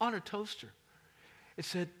 On a toaster. It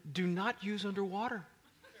said, do not use underwater.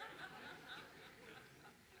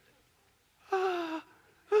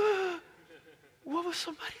 What was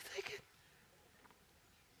somebody thinking?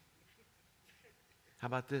 How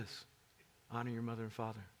about this? Honor your mother and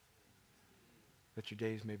father, that your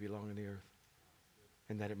days may be long on the earth,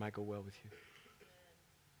 and that it might go well with you.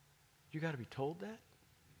 You got to be told that?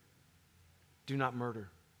 Do not murder.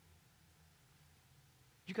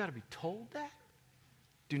 You got to be told that?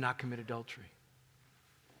 Do not commit adultery.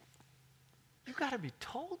 You got to be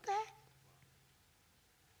told that?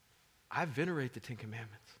 I venerate the Ten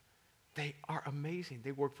Commandments. They are amazing.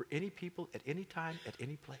 They work for any people, at any time, at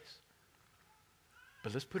any place.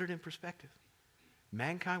 But let's put it in perspective.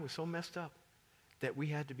 Mankind was so messed up that we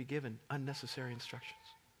had to be given unnecessary instructions.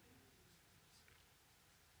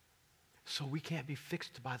 So we can't be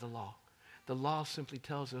fixed by the law. The law simply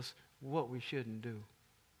tells us what we shouldn't do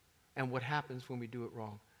and what happens when we do it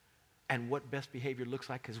wrong and what best behavior looks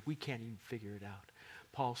like, because we can't even figure it out.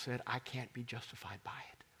 Paul said, I can't be justified by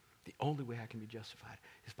it. The only way I can be justified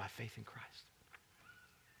is by faith in Christ.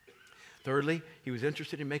 Thirdly, he was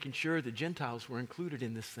interested in making sure the Gentiles were included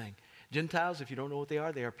in this thing. Gentiles, if you don't know what they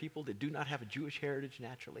are people that do not have a Jewish heritage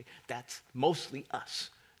naturally. That's mostly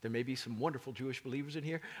us. There may be some wonderful Jewish believers in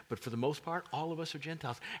here, but for the most part, all of us are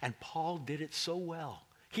Gentiles. And Paul did it so well.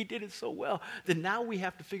 He did it so well that now we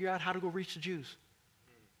have to figure out how to go reach the Jews.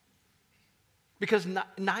 Because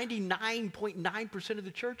 99.9% of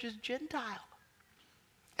the church is Gentile.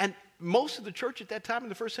 And most of the church at that time in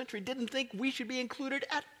the first century didn't think we should be included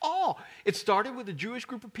at all. It started with a Jewish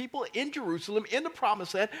group of people in Jerusalem, in the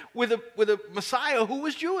Promised Land, with a Messiah who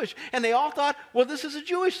was Jewish. And they all thought, well, this is a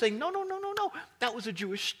Jewish thing. No. That was a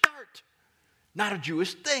Jewish start, not a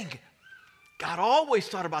Jewish thing. God always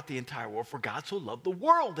thought about the entire world, for God so loved the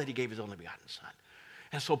world that he gave his only begotten Son.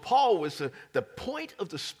 And so Paul was the point of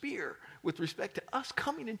the spear with respect to us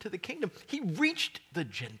coming into the kingdom. He reached the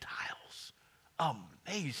Gentiles.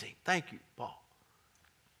 Amazing. Thank you, Paul.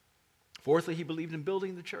 Fourthly, he believed in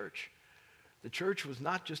building the church. The church was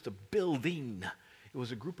not just a building. It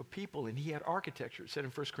was a group of people, and he had architecture. It said in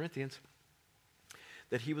 1 Corinthians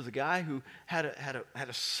that he was a guy who had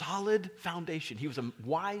a solid foundation. He was a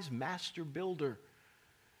wise master builder.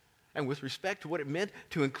 And with respect to what it meant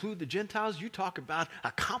to include the Gentiles, you talk about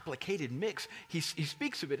a complicated mix. He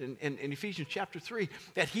speaks of it in Ephesians chapter 3,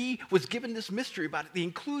 that he was given this mystery about the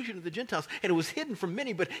inclusion of the Gentiles, and it was hidden from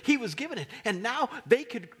many, but he was given it. And now they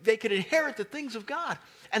could inherit the things of God.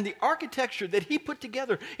 And the architecture that he put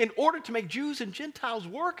together in order to make Jews and Gentiles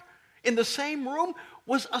work in the same room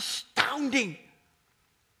was astounding.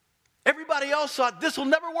 Everybody else thought, this will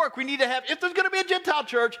never work. We need to have, if there's going to be a Gentile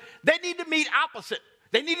church, they need to meet opposite.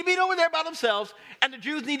 They need to meet over there by themselves, and the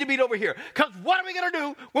Jews need to meet over here. Because what are we going to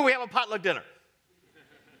do when we have a potluck dinner?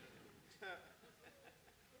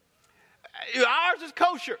 Ours is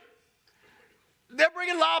kosher. They're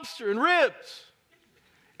bringing lobster and ribs.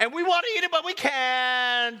 And we want to eat it, but we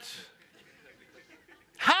can't.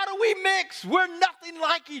 How do we mix? We're nothing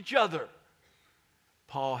like each other.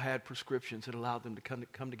 Paul had prescriptions that allowed them to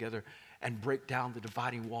come together and break down the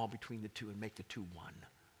dividing wall between the two and make the two one.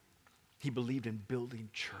 He believed in building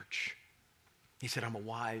church. He said, I'm a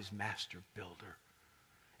wise master builder.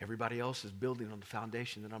 Everybody else is building on the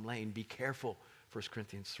foundation that I'm laying. Be careful, 1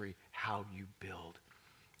 Corinthians 3, how you build.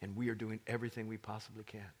 And we are doing everything we possibly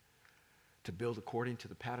can to build according to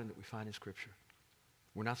the pattern that we find in Scripture.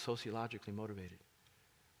 We're not sociologically motivated.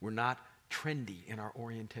 We're not trendy in our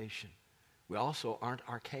orientation. We also aren't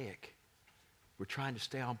archaic. We're trying to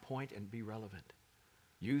stay on point and be relevant,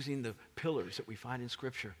 using the pillars that we find in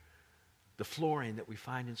Scripture, the flooring that we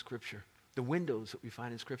find in Scripture, the windows that we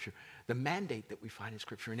find in Scripture, the mandate that we find in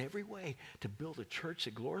Scripture, in every way to build a church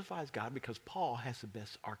that glorifies God, because Paul has the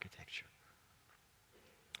best architecture.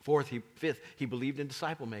 Fifth, he believed in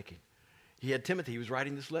disciple making. He had Timothy. He was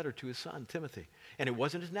writing this letter to his son, Timothy. And it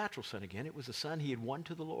wasn't his natural son again. It was a son he had won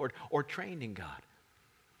to the Lord or trained in God.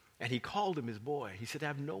 And he called him his boy. He said, I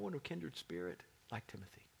have no one of kindred spirit like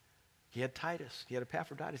Timothy. He had Titus. He had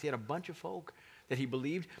Epaphroditus. He had a bunch of folk that he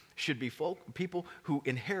believed should be people who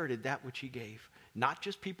inherited that which he gave. Not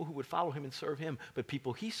just people who would follow him and serve him, but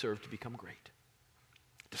people he served to become great.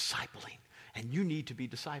 Discipling. And you need to be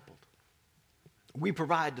discipled. We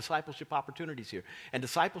provide discipleship opportunities here. And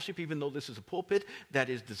discipleship, even though this is a pulpit that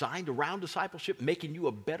is designed around discipleship, making you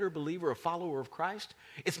a better believer, a follower of Christ,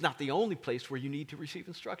 it's not the only place where you need to receive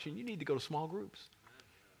instruction. You need to go to small groups.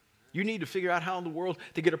 You need to figure out how in the world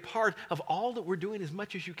to get a part of all that we're doing as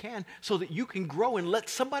much as you can so that you can grow and let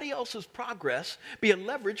somebody else's progress be a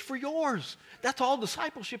leverage for yours. That's all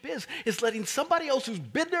discipleship is letting somebody else who's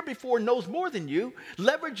been there before, knows more than you,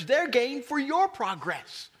 leverage their gain for your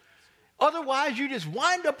progress. Otherwise, you just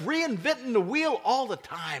wind up reinventing the wheel all the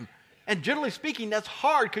time. And generally speaking, that's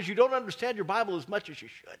hard because you don't understand your Bible as much as you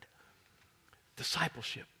should.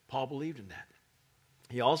 Discipleship. Paul believed in that.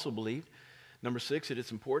 He also believed, number 6, that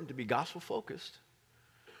it's important to be gospel-focused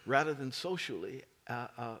rather than socially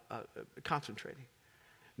concentrating.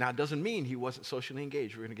 Now, it doesn't mean he wasn't socially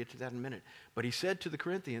engaged. We're going to get to that in a minute. But he said to the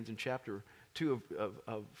Corinthians in chapter 2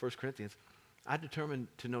 of 1 Corinthians, I determined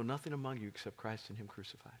to know nothing among you except Christ and him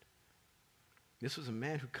crucified. This was a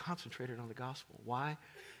man who concentrated on the gospel. Why?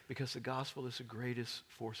 Because the gospel is the greatest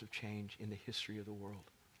force of change in the history of the world.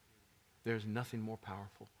 There's nothing more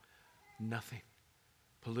powerful. Nothing.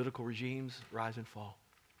 Political regimes rise and fall.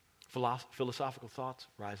 Philosophical thoughts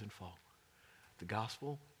rise and fall. The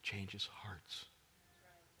gospel changes hearts.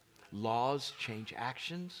 Laws change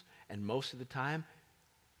actions, and most of the time,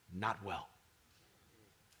 not well.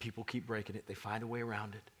 People keep breaking it. They find a way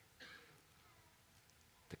around it.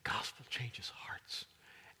 The gospel changes hearts.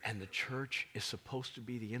 And the church is supposed to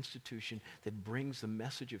be the institution that brings the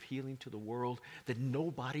message of healing to the world that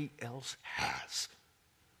nobody else has.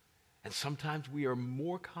 And sometimes we are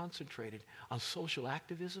more concentrated on social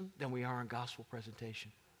activism than we are on gospel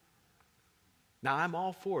presentation. Now, I'm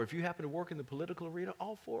all for it. If you happen to work in the political arena,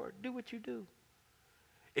 all for it. Do what you do.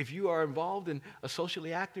 If you are involved in a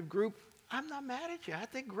socially active group, I'm not mad at you. I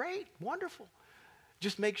think great, wonderful.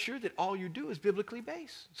 Just make sure that all you do is biblically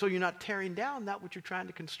based, so you're not tearing down that what you're trying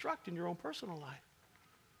to construct in your own personal life.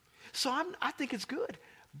 So I think it's good.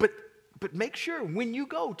 But make sure when you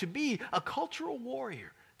go to be a cultural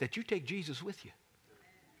warrior that you take Jesus with you.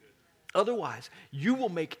 Otherwise, you will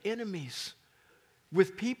make enemies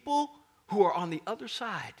with people who are on the other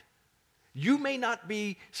side. You may not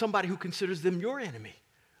be somebody who considers them your enemy,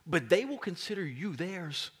 but they will consider you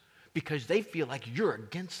theirs because they feel like you're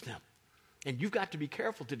against them. And you've got to be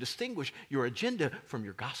careful to distinguish your agenda from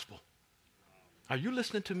your gospel. Are you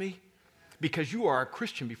listening to me? Because you are a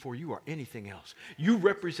Christian before you are anything else. You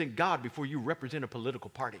represent God before you represent a political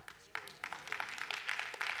party.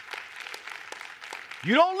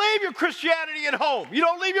 You don't leave your Christianity at home. You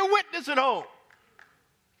don't leave your witness at home.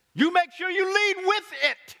 You make sure you lead with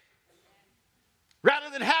it. Rather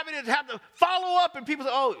than having it have to follow up and people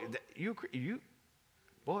say, oh, you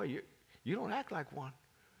don't act like one.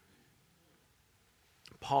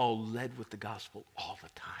 Paul led with the gospel all the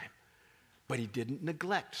time, but he didn't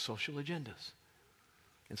neglect social agendas.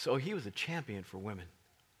 And so he was a champion for women.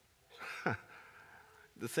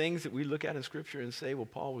 The things that we look at in Scripture and say, well,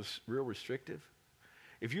 Paul was real restrictive.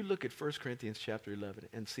 If you look at 1 Corinthians chapter 11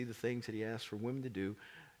 and see the things that he asked for women to do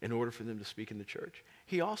in order for them to speak in the church,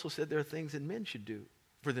 he also said there are things that men should do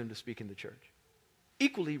for them to speak in the church.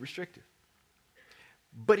 Equally restrictive.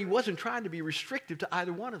 But he wasn't trying to be restrictive to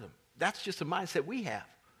either one of them. That's just a mindset we have.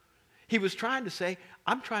 He was trying to say,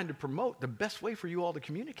 I'm trying to promote the best way for you all to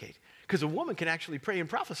communicate. Because a woman can actually pray and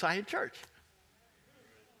prophesy in church.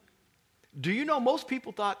 Do you know most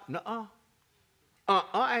people thought, nuh-uh.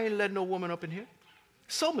 I ain't letting no woman up in here.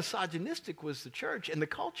 So misogynistic was the church and the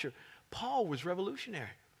culture. Paul was revolutionary.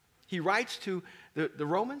 He writes to the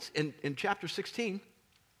Romans in chapter 16.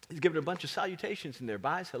 He's given a bunch of salutations in there,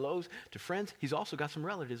 byes, hellos to friends. He's also got some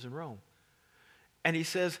relatives in Rome. And he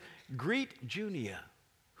says, greet Junia,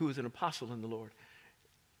 who is an apostle in the Lord.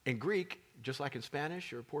 In Greek, just like in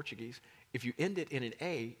Spanish or Portuguese, if you end it in an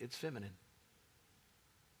A, it's feminine.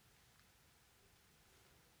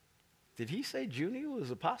 Did he say Junia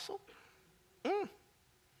was apostle?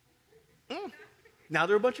 Now,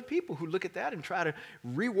 there are a bunch of people who look at that and try to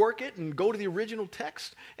rework it and go to the original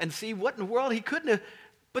text and see what in the world he couldn't have.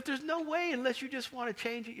 But there's no way unless you just want to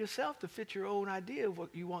change it yourself to fit your own idea of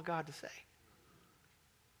what you want God to say.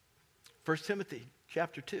 1 Timothy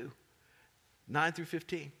chapter 2, 9 through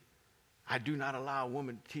 15. I do not allow a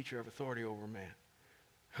woman to teach or have authority over a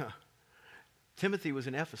man. Timothy was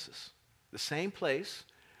in Ephesus, the same place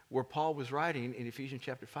where Paul was writing in Ephesians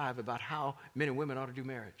chapter 5 about how men and women ought to do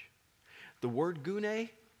marriage. The word gune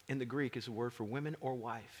in the Greek is a word for women or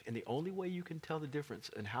wife. And the only way you can tell the difference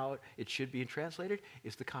and how it should be translated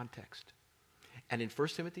is the context. And in 1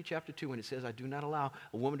 Timothy chapter 2, when it says, I do not allow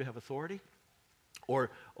a woman to have authority or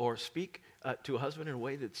speak to a husband in a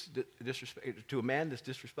way that's disrespectful, to a man that's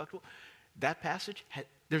disrespectful, that passage,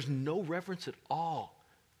 there's no reference at all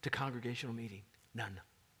to congregational meeting. None.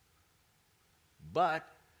 But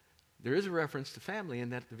there is a reference to family,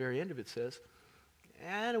 and that at the very end of it says,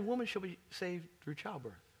 and a woman shall be saved through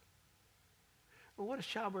childbirth. Well, what does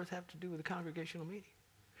childbirth have to do with a congregational meeting?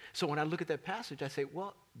 So when I look at that passage, I say,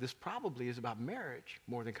 well, this probably is about marriage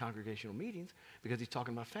more than congregational meetings because he's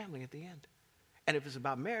talking about family at the end. And if it's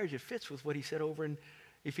about marriage, it fits with what he said over in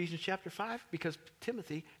Ephesians chapter 5 because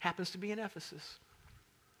Timothy happens to be in Ephesus.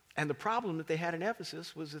 And the problem that they had in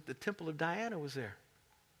Ephesus was that the temple of Diana was there.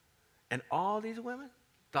 And all these women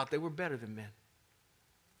thought they were better than men.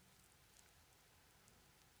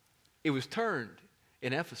 It was turned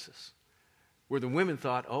in Ephesus, where the women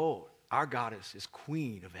thought, oh, our goddess is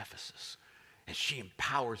queen of Ephesus, and she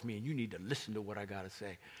empowers me, and you need to listen to what I got to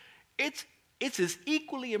say. It's as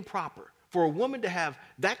equally improper for a woman to have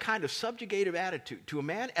that kind of subjugative attitude to a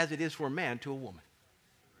man as it is for a man to a woman.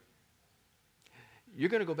 you're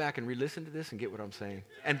going to go back and re-listen to this and get what I'm saying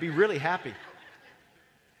and be really happy.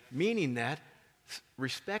 Meaning that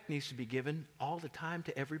respect needs to be given all the time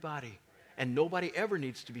to everybody. And nobody ever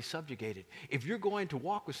needs to be subjugated. If you're going to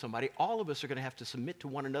walk with somebody, all of us are going to have to submit to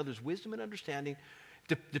one another's wisdom and understanding,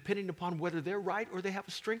 depending upon whether they're right or they have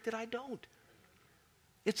a strength that I don't.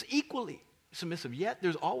 It's equally submissive. Yet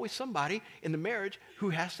there's always somebody in the marriage who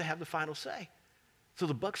has to have the final say. So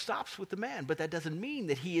the buck stops with the man, but that doesn't mean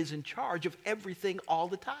that he is in charge of everything all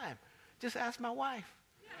the time. Just ask my wife.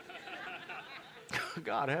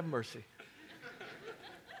 God have mercy.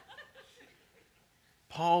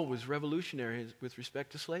 Paul was revolutionary with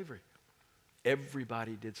respect to slavery.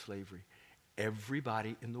 Everybody did slavery.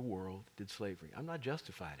 Everybody in the world did slavery. I'm not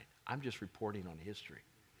justifying it. I'm just reporting on history.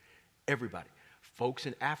 Everybody. Folks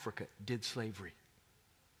in Africa did slavery.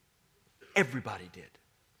 Everybody did.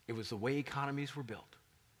 It was the way economies were built.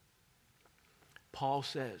 Paul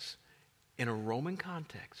says, in a Roman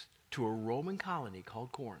context, to a Roman colony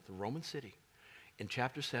called Corinth, a Roman city, in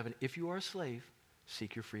chapter 7, if you are a slave,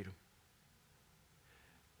 seek your freedom.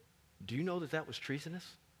 Do you know that that was treasonous?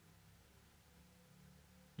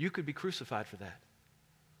 You could be crucified for that.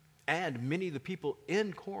 And many of the people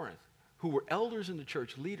in Corinth who were elders in the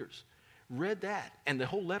church, leaders, read that, and the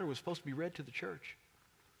whole letter was supposed to be read to the church.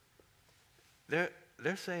 They're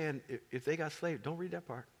saying, if they got slaves, don't read that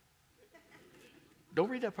part. Don't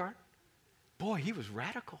read that part. Boy, he was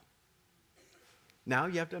radical. Now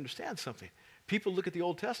you have to understand something. People look at the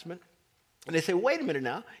Old Testament, and they say, wait a minute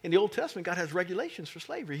now. In the Old Testament, God has regulations for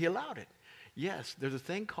slavery. He allowed it. Yes, there's a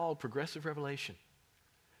thing called progressive revelation.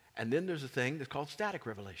 And then there's a thing that's called static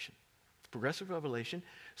revelation. Progressive revelation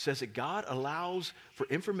says that God allows for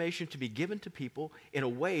information to be given to people in a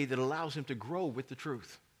way that allows them to grow with the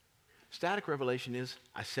truth. Static revelation is,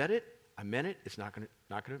 I said it, I meant it, it's not going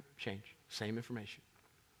to change. Same information.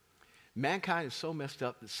 Mankind is so messed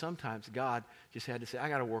up that sometimes God just had to say, I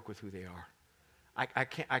got to work with who they are.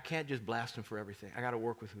 I can't just blast them for everything. I got to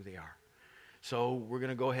work with who they are. So we're going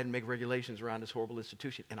to go ahead and make regulations around this horrible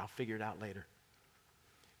institution, and I'll figure it out later.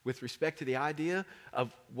 With respect to the idea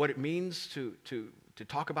of what it means to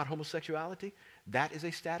talk about homosexuality, that is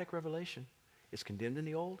a static revelation. It's condemned in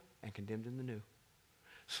the Old and condemned in the New.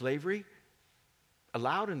 Slavery,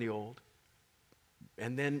 allowed in the Old,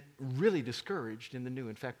 and then really discouraged in the New.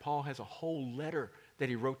 In fact, Paul has a whole letter that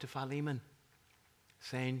he wrote to Philemon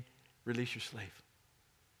saying, release your slave.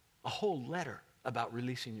 A whole letter about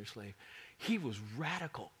releasing your slave. He was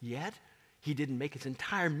radical, yet he didn't make his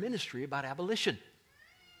entire ministry about abolition.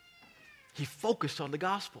 He focused on the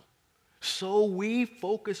gospel. So we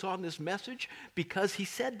focus on this message because he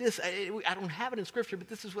said this. I don't have it in Scripture, but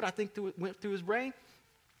this is what I think went through his brain.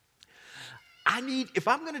 If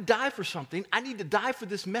I'm going to die for something, I need to die for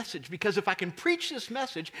this message, because if I can preach this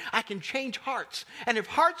message, I can change hearts. And if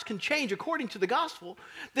hearts can change according to the gospel,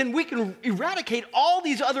 then we can eradicate all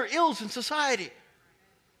these other ills in society.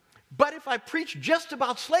 But if I preach just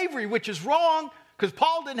about slavery, which is wrong, because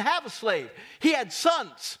Paul didn't have a slave, he had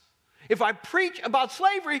sons. If I preach about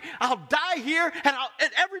slavery, I'll die here, and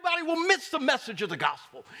everybody will miss the message of the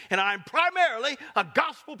gospel. And I'm primarily a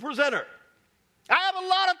gospel presenter. I have a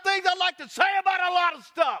lot of things I'd like to say about a lot of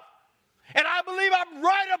stuff. And I believe I'm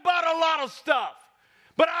right about a lot of stuff.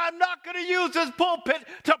 But I'm not going to use this pulpit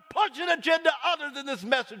to push an agenda other than this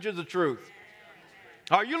message of the truth.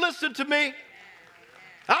 Are you listening to me?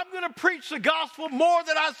 I'm going to preach the gospel more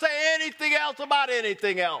than I say anything else about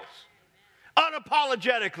anything else.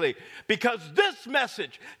 Unapologetically. Because this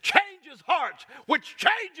message changes hearts, which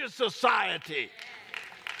changes society.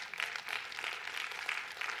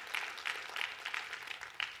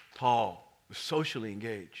 Paul was socially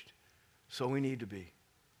engaged. So we need to be.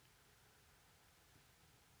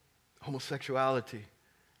 Homosexuality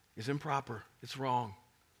is improper. It's wrong.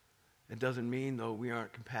 It doesn't mean, though, we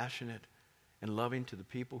aren't compassionate and loving to the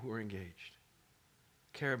people who are engaged.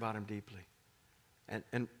 Care about them deeply.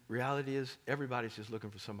 And reality is, everybody's just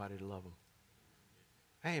looking for somebody to love them.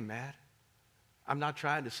 I ain't mad. I'm not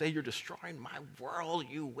trying to say you're destroying my world,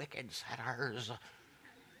 you wicked sinners.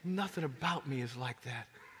 Nothing about me is like that.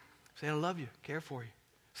 Say, I love you, care for you.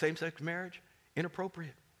 Same-sex marriage,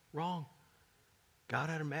 inappropriate, wrong. God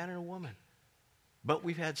had a man and a woman. But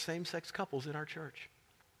we've had same-sex couples in our church.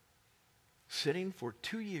 Sitting for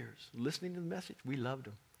 2 years, listening to the message. We loved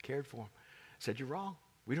them, cared for them. Said, you're wrong.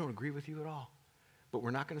 We don't agree with you at all. But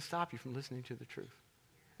we're not going to stop you from listening to the truth.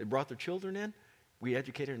 They brought their children in. We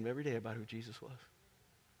educated them every day about who Jesus was.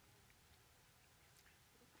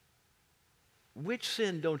 Which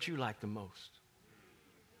sin don't you like the most?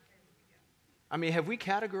 I mean, have we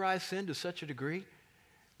categorized sin to such a degree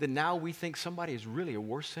that now we think somebody is really a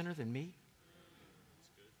worse sinner than me?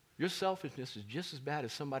 Your selfishness is just as bad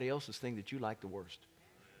as somebody else's thing that you like the worst.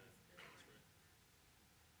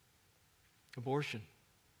 Abortion.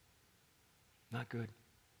 Not good.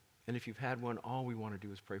 And if you've had one, all we want to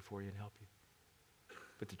do is pray for you and help you.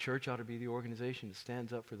 But the church ought to be the organization that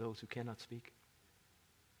stands up for those who cannot speak.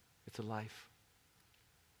 It's a life.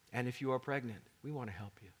 And if you are pregnant, we want to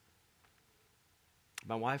help you.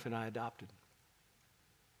 My wife and I adopted.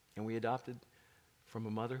 And we adopted from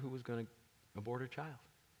a mother who was going to abort her child.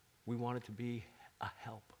 We wanted to be a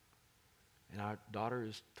help. And our daughter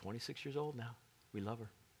is 26 years old now. We love her.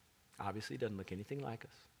 Obviously doesn't look anything like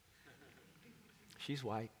us. She's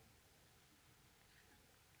white.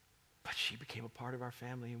 But she became a part of our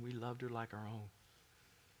family, and we loved her like our own.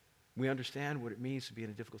 We understand what it means to be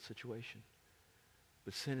in a difficult situation.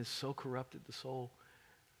 But sin has so corrupted the soul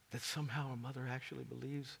that somehow a mother actually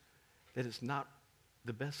believes that it's not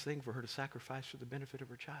the best thing for her to sacrifice for the benefit of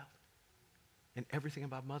her child. And everything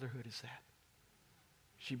about motherhood is that.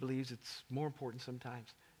 She believes it's more important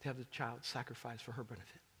sometimes to have the child sacrificed for her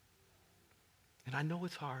benefit. And I know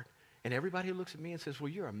it's hard. And everybody who looks at me and says, well,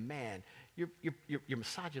 you're a man. You're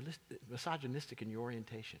misogynistic in your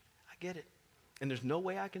orientation. I get it. And there's no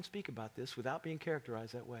way I can speak about this without being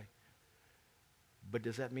characterized that way. But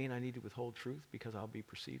does that mean I need to withhold truth because I'll be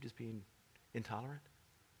perceived as being intolerant?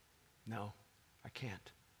 No, I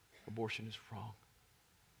can't. Abortion is wrong.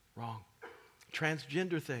 Wrong.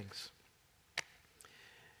 Transgender things.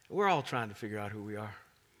 We're all trying to figure out who we are.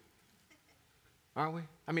 Aren't we?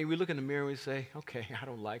 I mean, we look in the mirror and we say, okay, I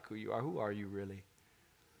don't like who you are. Who are you really?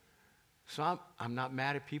 So I'm not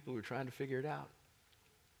mad at people who are trying to figure it out.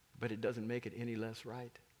 But it doesn't make it any less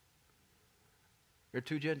right. There are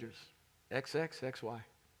two genders. XX, XY.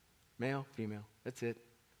 Male, female. That's it.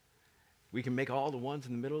 We can make all the ones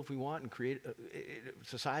in the middle if we want and create,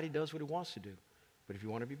 society does what it wants to do. But if you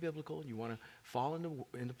want to be biblical, you want to fall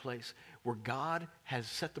into place where God has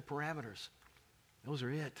set the parameters, those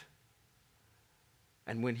are it.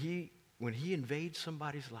 And when he invades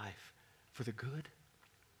somebody's life for the good,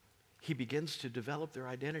 he begins to develop their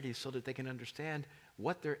identity so that they can understand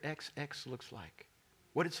what their XX looks like,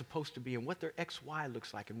 what it's supposed to be, and what their XY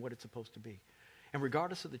looks like and what it's supposed to be. And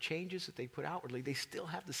regardless of the changes that they put outwardly, they still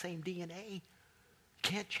have the same DNA. You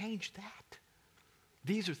can't change that.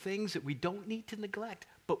 These are things that we don't need to neglect,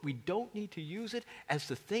 but we don't need to use it as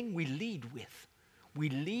the thing we lead with. We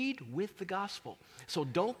lead with the gospel. So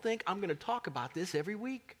don't think I'm going to talk about this every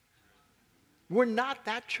week. We're not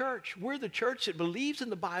that church. We're the church that believes in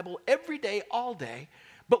the Bible every day, all day,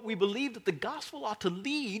 but we believe that the gospel ought to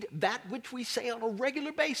lead that which we say on a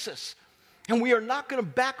regular basis. And we are not going to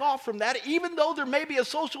back off from that, even though there may be a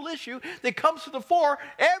social issue that comes to the fore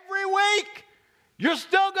every week. You're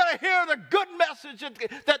still going to hear the good message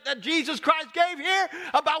that Jesus Christ gave here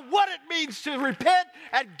about what it means to repent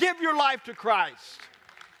and give your life to Christ.